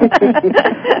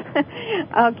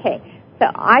 Okay, so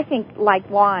I think, like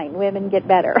wine, women get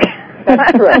better.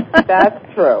 That's true. That's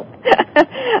true.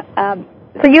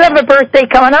 So you have a birthday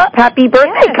coming up. Happy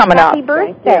birthday coming up. Happy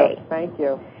birthday. Thank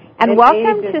you. And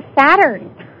welcome to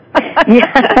Saturn.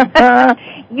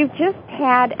 You just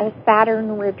had a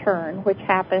Saturn return, which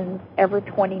happens every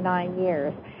 29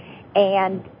 years.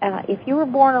 And if you were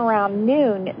born around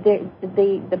noon,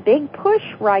 the big push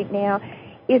right now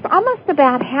is almost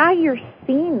about how you're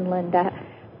seen, Linda.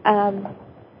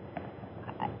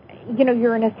 You know,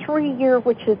 you're in a 3-year,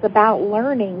 which is about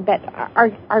learning, but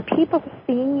are people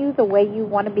seeing you the way you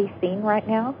want to be seen right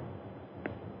now?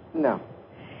 No.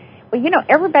 Well, you know,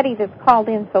 everybody that's called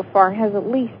in so far has at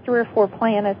least 3 or 4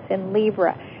 planets in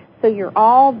Libra. So you're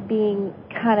all being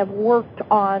kind of worked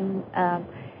on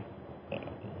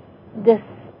this.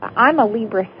 I'm a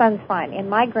Libra sun sign, and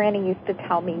my granny used to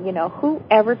tell me, you know,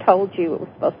 whoever told you it was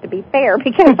supposed to be fair?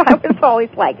 Because I was always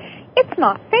like, it's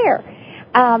not fair.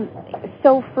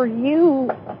 So for you,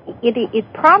 it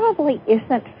probably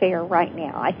isn't fair right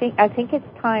now. I think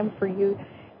it's time for you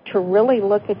to really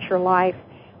look at your life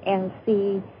and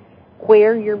see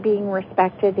where you're being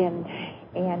respected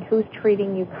and who's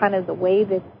treating you kind of the way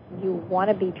that you want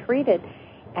to be treated.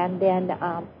 And then,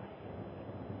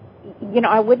 you know,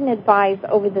 I wouldn't advise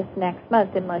over this next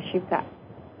month, unless you've got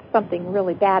something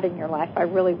really bad in your life, I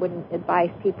really wouldn't advise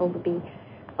people to be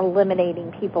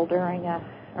eliminating people during a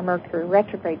Mercury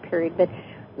retrograde period. But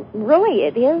really,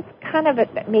 it is kind of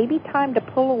maybe time to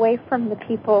pull away from the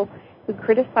people who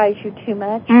criticize you too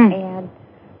much and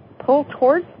pull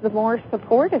towards the more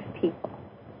supportive people.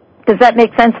 Does that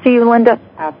make sense to you, Linda?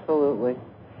 Absolutely.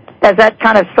 Does that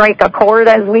kind of strike a chord,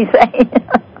 as we say?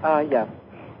 Yes.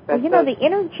 Well, you know, the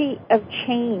energy of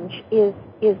change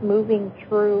is moving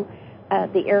through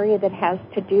the area that has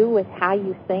to do with how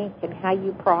you think and how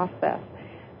you process.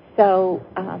 So,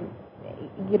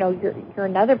 you know, you're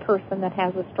another person that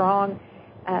has a strong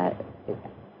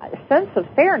sense of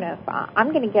fairness.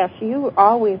 I'm going to guess you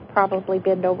always probably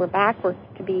bend over backwards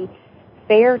to be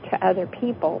fair to other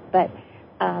people, but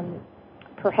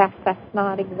perhaps that's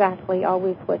not exactly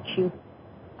always what you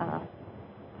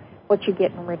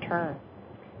get in return.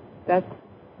 That's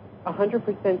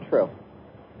 100% true.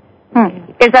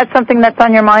 Is that something that's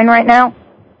on your mind right now?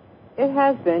 It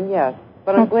has been, yes.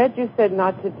 But I'm glad you said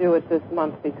not to do it this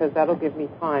month, because that'll give me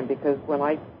time, because when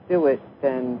I do it,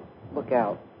 then look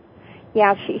out.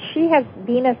 Yeah, she has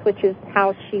Venus, which is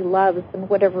how she loves, and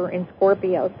whatever in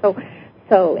Scorpio.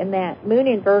 So in that moon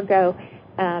in Virgo,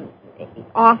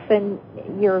 often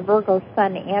you're a Virgo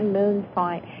sun and moon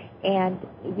sign, and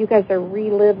you guys are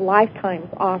relive lifetimes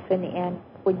often, and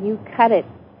when you cut it,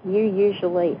 you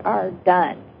usually are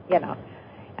done, you know.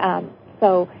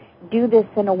 So do this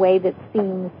in a way that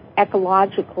seems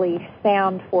ecologically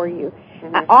sound for you.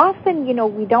 Often, you know,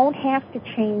 we don't have to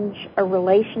change a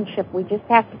relationship. We just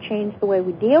have to change the way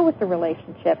we deal with the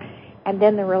relationship, and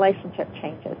then the relationship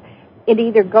changes. It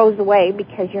either goes away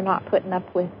because you're not putting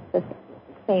up with the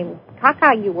same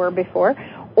caca you were before,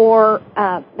 or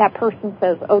that person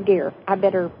says, oh, dear, I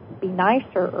better be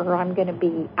nicer or I'm going to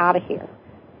be out of here.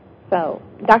 So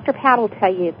Dr. Pat will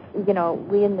tell you, it's, you know,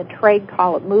 we in the trade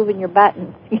call it moving your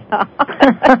buttons. You know,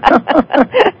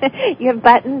 you have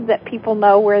buttons that people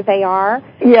know where they are.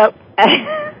 Yep.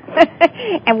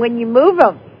 And when you move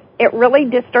them, it really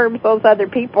disturbs those other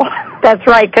people. That's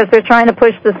right, because they're trying to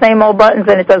push the same old buttons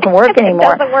and it doesn't work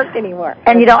anymore. It doesn't work anymore.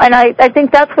 And, you know, and I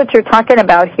think that's what you're talking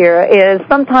about here is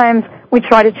sometimes we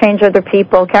try to change other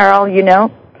people, Carol, you know.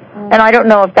 And I don't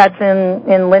know if that's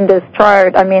in Linda's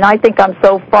chart. I mean, I think I'm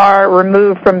so far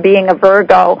removed from being a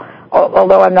Virgo,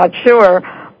 although I'm not sure.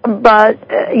 But,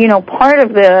 you know, part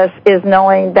of this is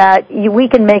knowing that we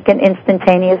can make an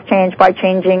instantaneous change by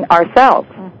changing ourselves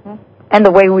and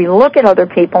the way we look at other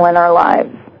people in our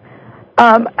lives.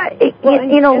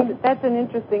 You know, and that's an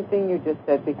interesting thing you just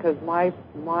said, because my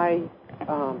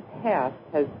past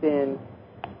has been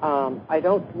I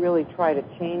don't really try to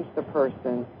change the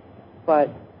person, but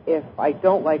if I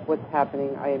don't like what's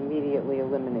happening, I immediately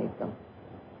eliminate them.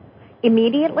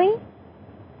 Immediately?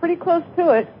 Pretty close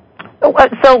to it.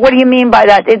 So what do you mean by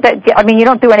that? I mean, you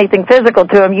don't do anything physical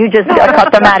to them. You just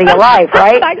cut them out of your life,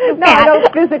 right? No, I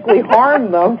don't physically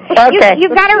harm them. Okay.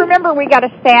 You've got to remember we got a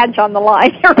Sag on the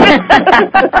line.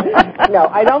 No,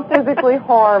 I don't physically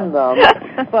harm them.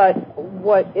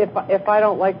 But if I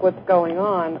don't like what's going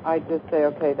on, I just say,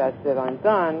 okay, that's it, I'm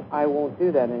done. I won't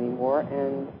do that anymore,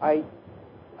 and I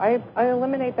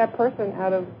eliminate that person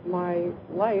out of my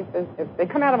life. If they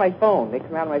come out of my phone, they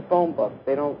come out of my phone book.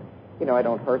 They don't. You know, I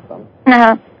don't hurt them.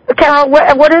 Carol,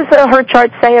 what does her chart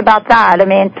say about that? I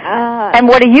mean, and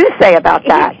what do you say about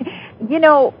that? You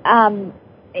know,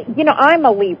 I'm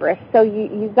a Libra, so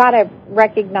you got to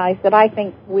recognize that I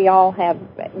think we all have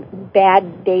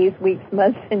bad days, weeks,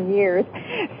 months, and years.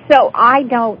 So I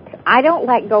don't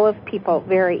let go of people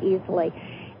very easily.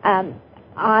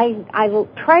 I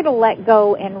try to let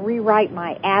go and rewrite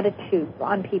my attitudes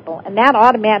on people, and that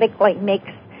automatically makes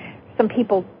some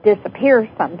people disappear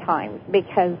sometimes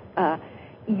because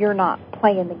you're not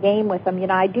playing the game with them. You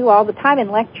know, I do all the time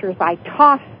in lectures. I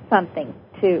toss something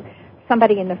to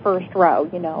somebody in the first row,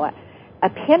 you know, a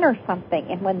pin or something,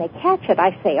 and when they catch it,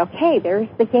 I say, okay, there's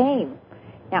the game.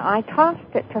 Now, I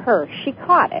tossed it to her. She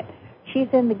caught it. She's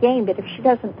in the game, but if she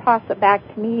doesn't toss it back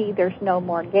to me, there's no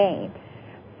more game.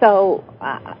 So,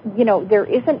 you know, there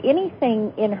isn't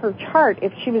anything in her chart,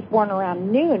 if she was born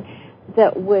around noon,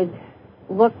 that would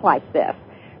look like this.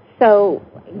 So,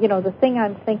 you know, the thing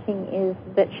I'm thinking is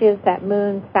that she has that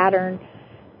moon, Saturn,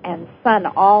 and sun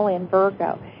all in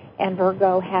Virgo. And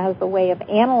Virgo has a way of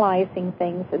analyzing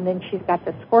things, and then she's got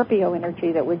the Scorpio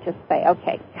energy that would just say,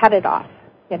 okay, cut it off,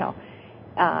 you know,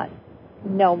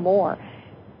 no more.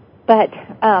 But,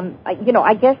 you know,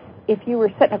 I guess if you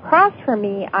were sitting across from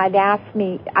me, I'd ask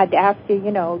you,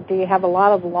 you know, do you have a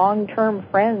lot of long-term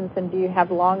friends, and do you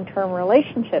have long-term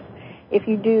relationships? If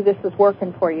you do, this is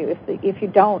working for you. If you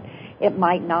don't, it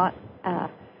might not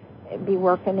be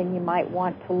working, and you might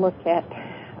want to look at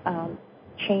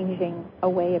changing a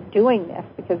way of doing this,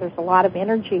 because there's a lot of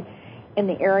energy in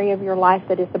the area of your life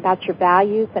that is about your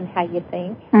values and how you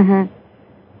think. Mm-hmm.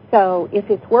 So if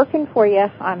it's working for you,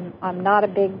 I'm not a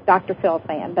big Dr. Phil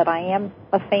fan, but I am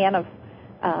a fan of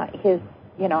his,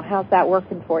 you know, how's that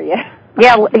working for you?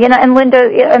 Yeah, you know, and Linda,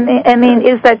 I mean,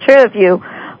 is that true of you?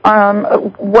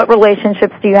 What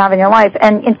relationships do you have in your life?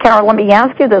 And Carol, let me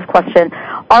ask you this question.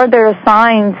 Are there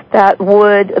signs that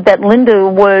Linda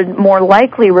would more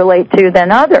likely relate to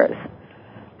than others?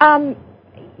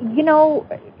 You know,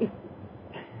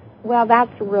 well,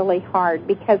 that's really hard,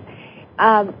 because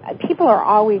people are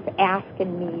always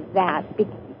asking me that.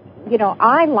 You know,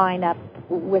 I line up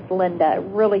with Linda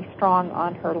really strong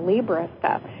on her Libra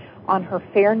stuff, on her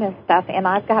fairness stuff, and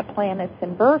I've got planets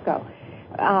in Virgo.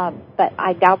 But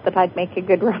I doubt that I'd make a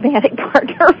good romantic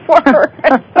partner for her.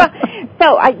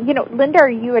 So, you know, Linda, are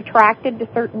you attracted to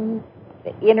certain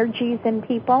energies in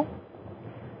people?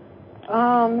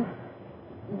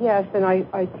 Yes, and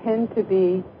I tend to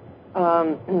be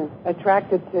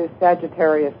attracted to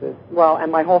Sagittariuses. Well,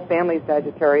 and my whole family's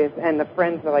Sagittarius, and the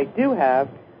friends that I do have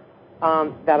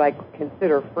that I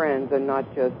consider friends and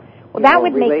not just that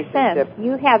would make sense.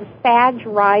 You have Sag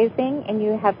rising, and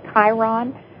you have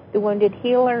Chiron, the wounded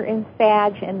healer, in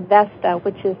Sag, and Vesta,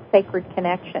 which is sacred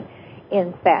connection,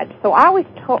 in Sag. So I always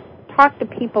talk to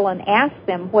people and ask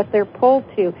them what they're pulled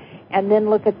to, and then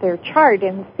look at their chart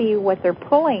and see what they're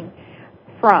pulling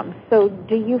from. So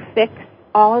do you fix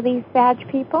all of these Sag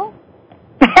people?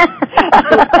 Do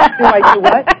I do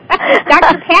what?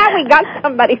 Dr. Pat, we got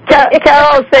somebody.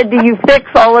 Carol said, do you fix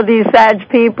all of these Sag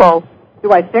people?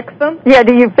 Do I fix them? Yeah,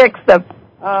 do you fix them?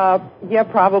 Yeah,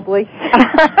 probably.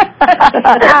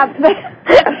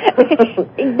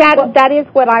 That is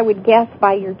what I would guess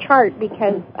by your chart,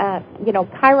 because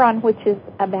Chiron, which is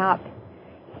about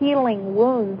healing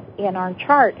wounds in our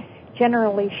chart,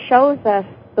 generally shows us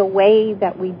the way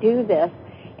that we do this.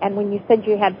 And when you said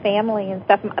you had family and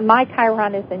stuff, my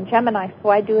Chiron is in Gemini, so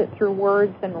I do it through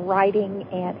words and writing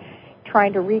and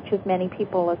trying to reach as many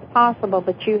people as possible,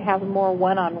 but you have a more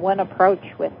one-on-one approach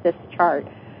with this chart.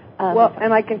 Well,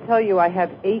 and I can tell you I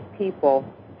have 8 people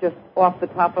just off the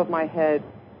top of my head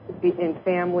in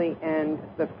family and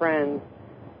the friends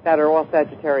that are all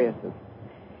Sagittariuses.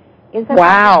 Isn't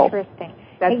that interesting?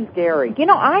 That's scary.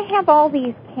 I have all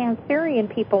these Cancerian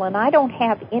people, and I don't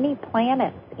have any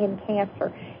planets in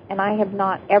Cancer, and I have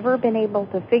not ever been able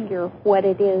to figure what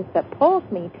it is that pulls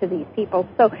me to these people.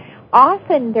 So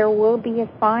often there will be a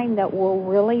sign that will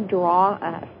really draw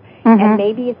us. Mm-hmm. And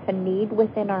maybe it's a need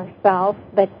within ourselves,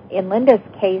 but in Linda's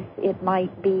case, it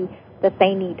might be that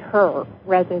they need her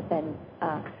rather than,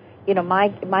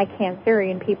 my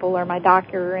Cancerian people are my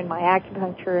doctor and my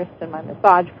acupuncturist and my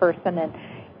massage person, and,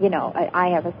 I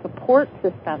have a support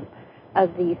system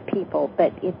of these people,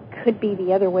 but it could be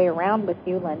the other way around with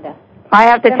you, Linda. I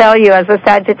have to tell you, as a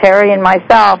Sagittarian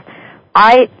myself,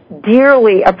 I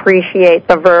dearly appreciate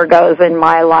the Virgos in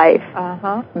my life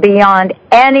beyond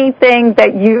anything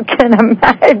that you can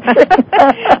imagine.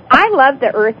 I love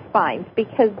the earth signs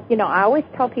because, I always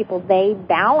tell people they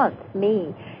balance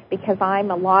me because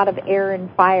I'm a lot of air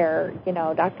and fire.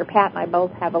 Dr. Pat and I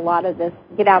both have a lot of this,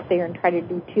 get out there and try to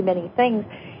do too many things.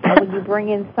 And when you bring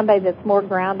in somebody that's more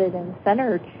grounded and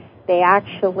centered, they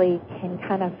actually can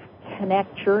kind of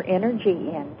connect your energy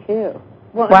in, too.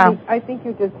 Well, wow. I think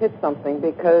you just hit something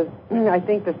because I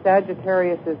think the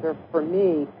Sagittariuses are, for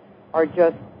me, are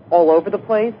just all over the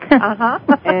place.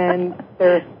 And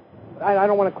they're, I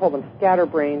don't want to call them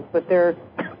scatterbrains, but they're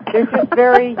just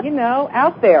very,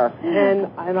 out there. And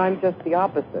I'm just the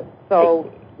opposite.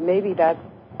 So maybe that's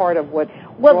part of what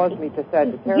draws me to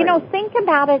Sagittarius. Think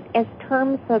about it as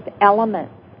terms of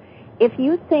elements. If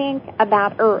you think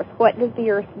about Earth, what does the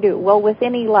Earth do? Well, with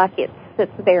any luck, it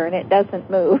sits there and it doesn't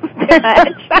move too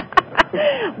much.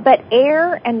 But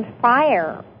air and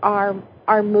fire are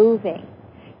moving.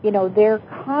 They're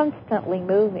constantly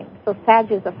moving. So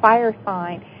Sag is a fire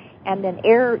sign, and then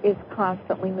air is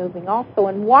constantly moving also.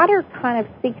 And water kind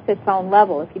of seeks its own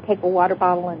level if you take a water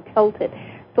bottle and tilt it.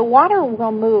 So water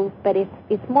will move, but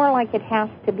it's more like it has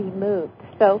to be moved.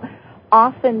 So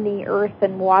often the earth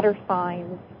and water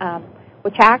signs,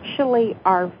 which actually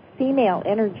are female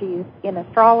energies in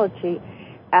astrology,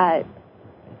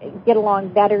 get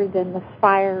along better than the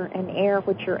fire and air,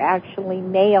 which are actually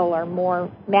male or more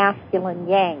masculine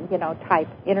yang, type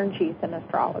energies in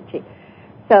astrology.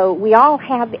 So we all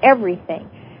have everything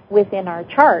within our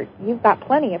chart. You've got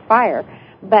plenty of fire,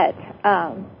 but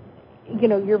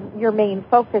your main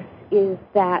focus is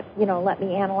that, let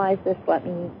me analyze this, let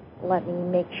me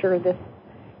make sure this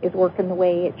is working the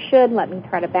way it should, let me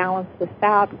try to balance this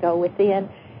out, go within,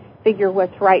 figure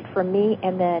what's right for me,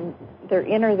 and then they're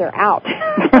in or they're out.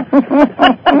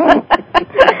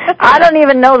 I don't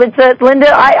even know that,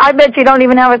 Linda, I bet you don't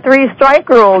even have a 3-strike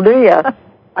rule, do you?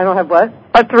 I don't have what?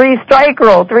 A 3-strike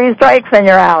rule. 3 strikes and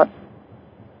you're out.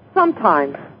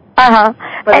 Sometimes.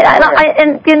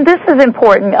 And this is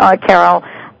important, Carol.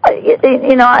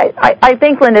 I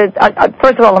think, Linda,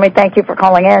 first of all, let me thank you for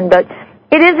calling in, but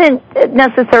it isn't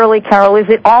necessarily, Carol, is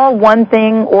it all one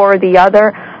thing or the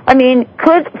other? I mean,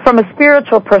 from a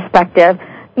spiritual perspective,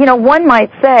 one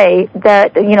might say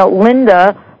that,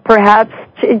 Linda perhaps,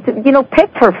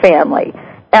 picked her family,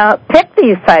 picked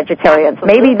these Sagittarians.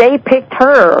 Maybe they picked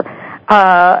her,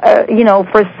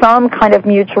 for some kind of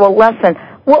mutual lesson.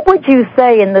 What would you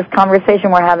say in this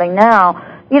conversation we're having now?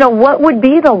 What would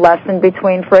be the lesson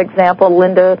between, for example,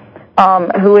 Linda,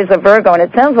 who is a Virgo, and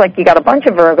it sounds like you got a bunch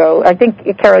of Virgo. I think,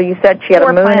 Carol, you said she had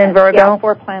a moon in Virgo. Yeah,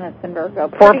 4 planets in Virgo.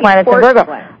 4 planets in Virgo.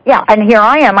 Yeah, and here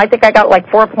I am. I think I got like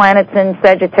 4 planets in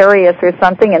Sagittarius or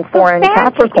something and 4 in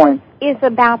Capricorn. Is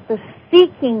about the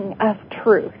seeking of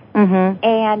truth. Mm-hmm.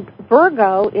 And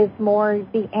Virgo is more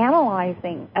the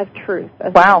analyzing of truth,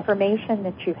 of the information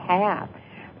that you have.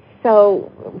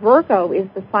 So Virgo is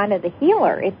the sign of the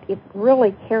healer. It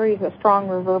really carries a strong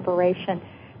reverberation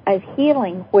of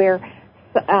healing, where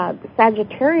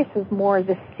Sagittarius is more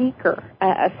the seeker,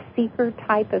 a seeker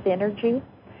type of energy.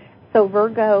 So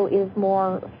Virgo is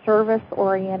more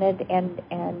service-oriented,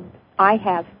 and I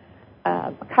have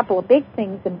a couple of big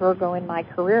things in Virgo in my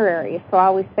career area. So I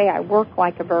always say I work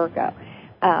like a Virgo.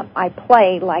 I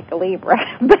play like a Libra,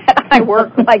 but I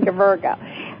work like a Virgo.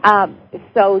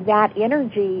 So that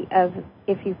energy of,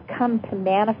 if you've come to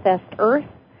manifest earth,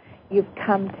 you've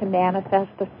come to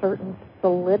manifest a certain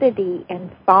solidity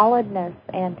and solidness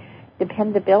and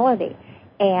dependability.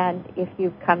 And if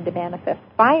you've come to manifest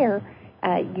fire,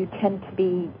 you tend to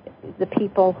be the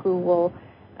people who will,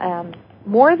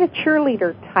 more the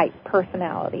cheerleader type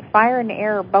personality. Fire and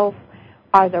air both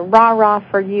are the rah-rah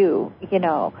for you,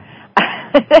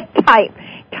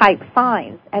 type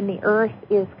signs. And the earth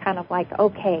is kind of like,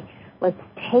 okay, let's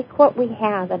take what we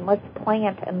have and let's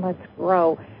plant and let's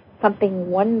grow something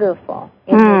wonderful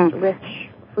in this rich,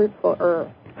 fruitful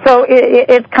earth. So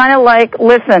it's kind of like,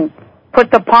 listen, put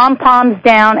the pom-poms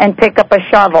down and pick up a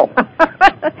shovel.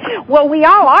 Well, we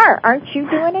all are. Aren't you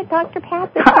doing it, Dr.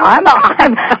 Pat?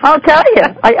 I'll tell you.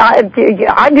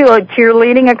 I do a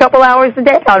cheerleading a couple hours a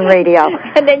day on radio.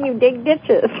 And then you dig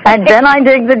ditches. And then I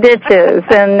dig the ditches.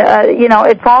 And,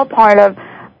 it's all part of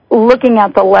looking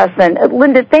at the lesson.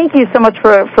 Linda, thank you so much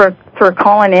for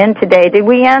calling in today. Did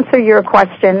we answer your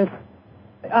questions?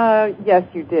 Yes,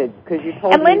 you did, because you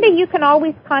told me. And Linda, you can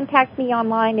always contact me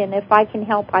online, and if I can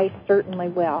help, I certainly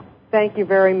will. Thank you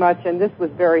very much, and this was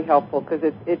very helpful because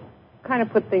it kind of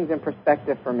put things in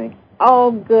perspective for me.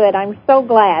 Oh, good. I'm so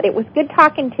glad. It was good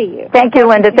talking to you. Thank you,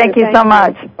 Linda. Thank you so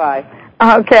much. Bye.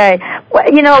 Okay.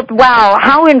 Well, wow,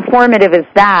 how informative is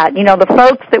that? The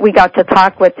folks that we got to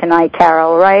talk with tonight,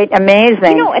 Carol, right?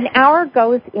 Amazing. An hour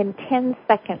goes in 10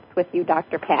 seconds with you,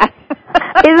 Dr. Pat.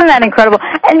 Isn't that incredible?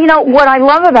 And, what I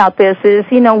love about this is,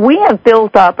 we have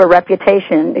built up a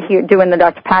reputation here doing the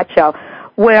Dr. Pat Show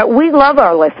where we love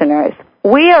our listeners.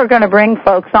 We are going to bring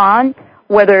folks on,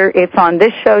 whether it's on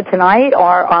this show tonight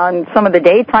or on some of the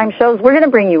daytime shows. We're going to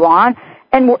bring you on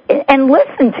and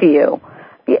listen to you.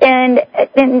 And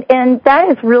that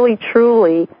is really,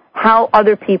 truly how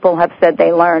other people have said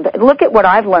they learned. Look at what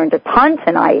I've learned a ton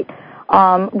tonight,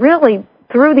 really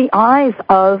through the eyes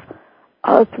of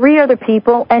three other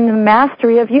people and the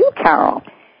mastery of you, Carol.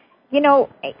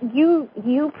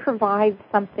 You provide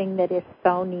something that is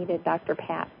so needed, Dr.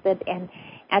 Pat,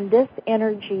 and this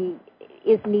energy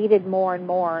is needed more and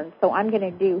more. And so I'm going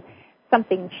to do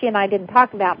something she and I didn't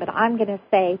talk about, but I'm going to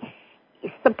say,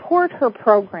 support her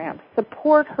program,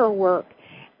 support her work.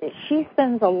 She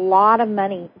spends a lot of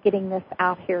money getting this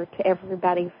out here to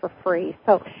everybody for free.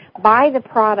 So buy the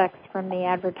products from the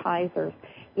advertisers.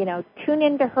 Tune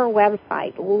into her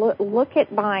website. Look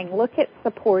at buying. Look at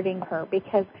supporting her,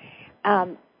 because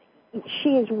she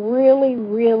is really,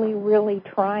 really, really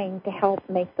trying to help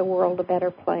make the world a better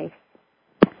place.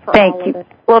 Thank you.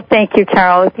 Well, thank you,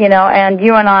 Carol. And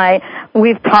you and I,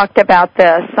 we've talked about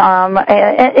this. I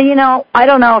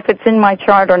don't know if it's in my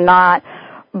chart or not,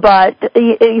 but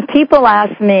people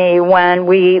ask me when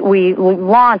we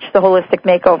launched the Holistic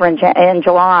Makeover in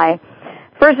July.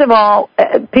 First of all,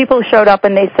 people showed up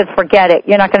and they said, forget it.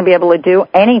 You're not going to be able to do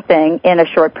anything in a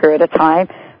short period of time.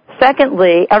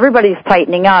 Secondly, everybody's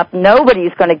tightening up.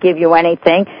 Nobody's going to give you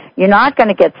anything. You're not going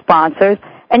to get sponsors.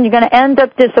 And you're going to end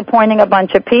up disappointing a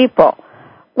bunch of people.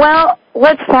 Well,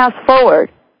 let's fast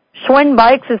forward. Schwinn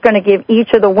Bikes is going to give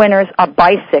each of the winners a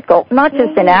bicycle, not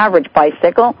just an average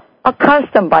bicycle, a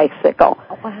custom bicycle.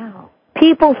 Oh, wow.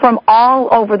 People from all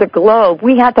over the globe.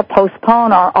 We had to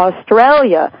postpone our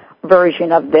Australia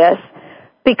version of this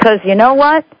because, you know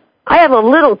what? I have a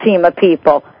little team of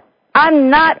people. I'm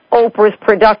not Oprah's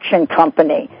production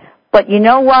company. But you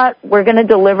know what? We're going to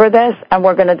deliver this, and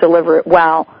we're going to deliver it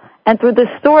well. And through the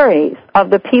stories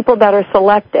of the people that are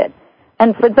selected.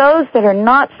 And for those that are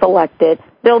not selected,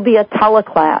 there'll be a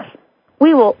teleclass.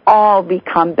 We will all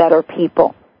become better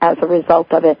people as a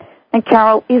result of it. And,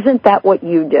 Carol, isn't that what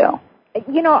you do?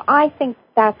 I think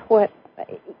that's what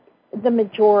the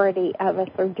majority of us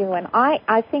are doing.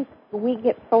 I think we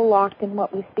get so locked in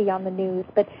what we see on the news,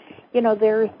 but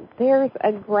there's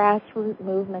a grassroots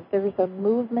movement. There's a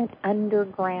movement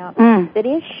underground that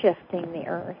is shifting the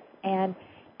earth, and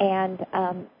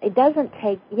it doesn't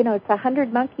take, it's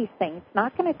 100 monkeys thing. It's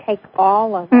not going to take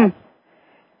all of us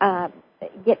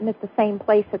getting at the same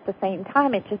place at the same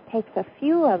time. It just takes a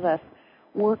few of us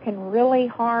working really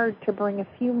hard to bring a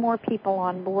few more people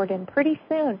on board, and pretty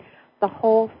soon the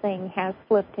whole thing has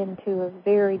flipped into a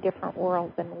very different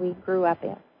world than we grew up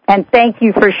in. And thank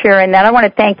you for sharing that. I want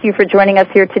to thank you for joining us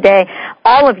here today,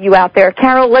 all of you out there.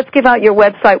 Carol, let's give out your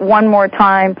website one more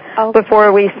time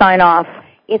before we sign off.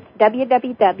 It's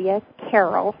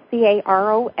www.carol,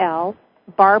 C-A-R-O-L,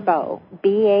 Barbeau,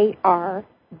 BARBEAU.com.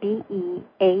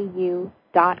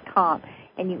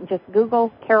 And you can just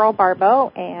Google Carol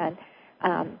Barbeau, and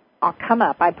I'll come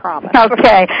up, I promise.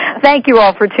 Okay. Thank you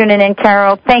all for tuning in,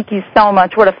 Carol. Thank you so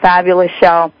much. What a fabulous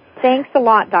show. Thanks a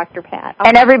lot, Dr. Pat.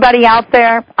 And everybody out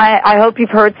there, I hope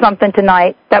you've heard something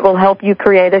tonight that will help you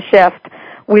create a shift.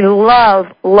 We love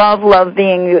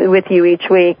being with you each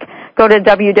week. Go to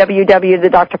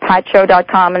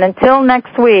www.thedrpatshow.com. And until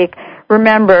next week,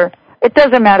 remember, it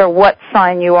doesn't matter what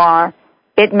sign you are.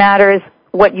 It matters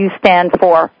what you stand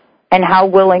for and how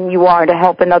willing you are to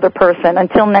help another person.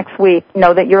 Until next week,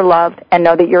 know that you're loved and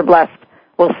know that you're blessed.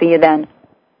 We'll see you then.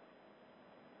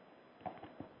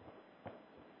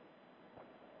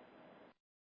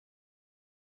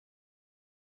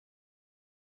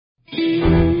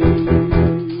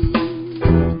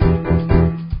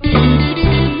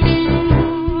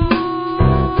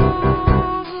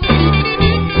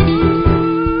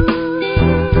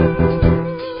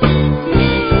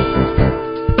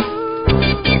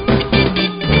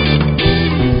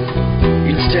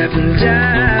 Stepping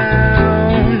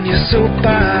down, your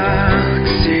soapbox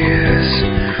is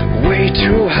way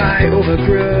too high,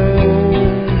 overgrown.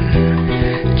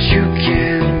 You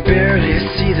can barely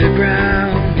see the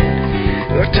ground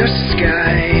or touch the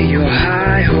sky. Your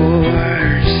high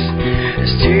horse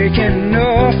is taken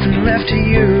off and left to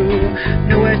you,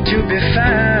 nowhere to be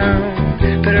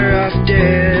found. Better off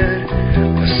dead,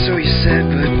 or so you said,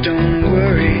 but don't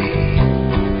worry,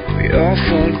 we all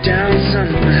fall down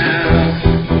somehow.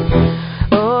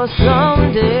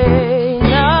 Someday,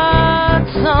 not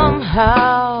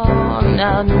somehow,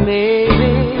 not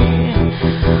maybe,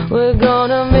 we're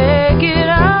gonna make it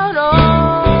out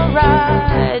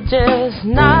alright, just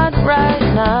not right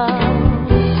now.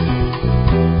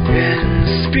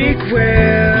 And speak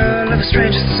well of a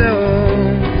stranger's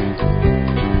soul,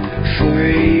 for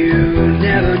you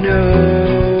never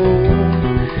know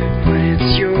when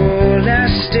it's your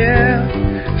last step,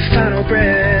 final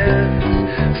breath,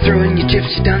 throwing your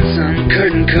gypsy dance on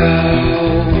curtain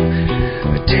call.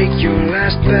 Take your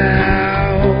last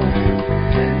bow.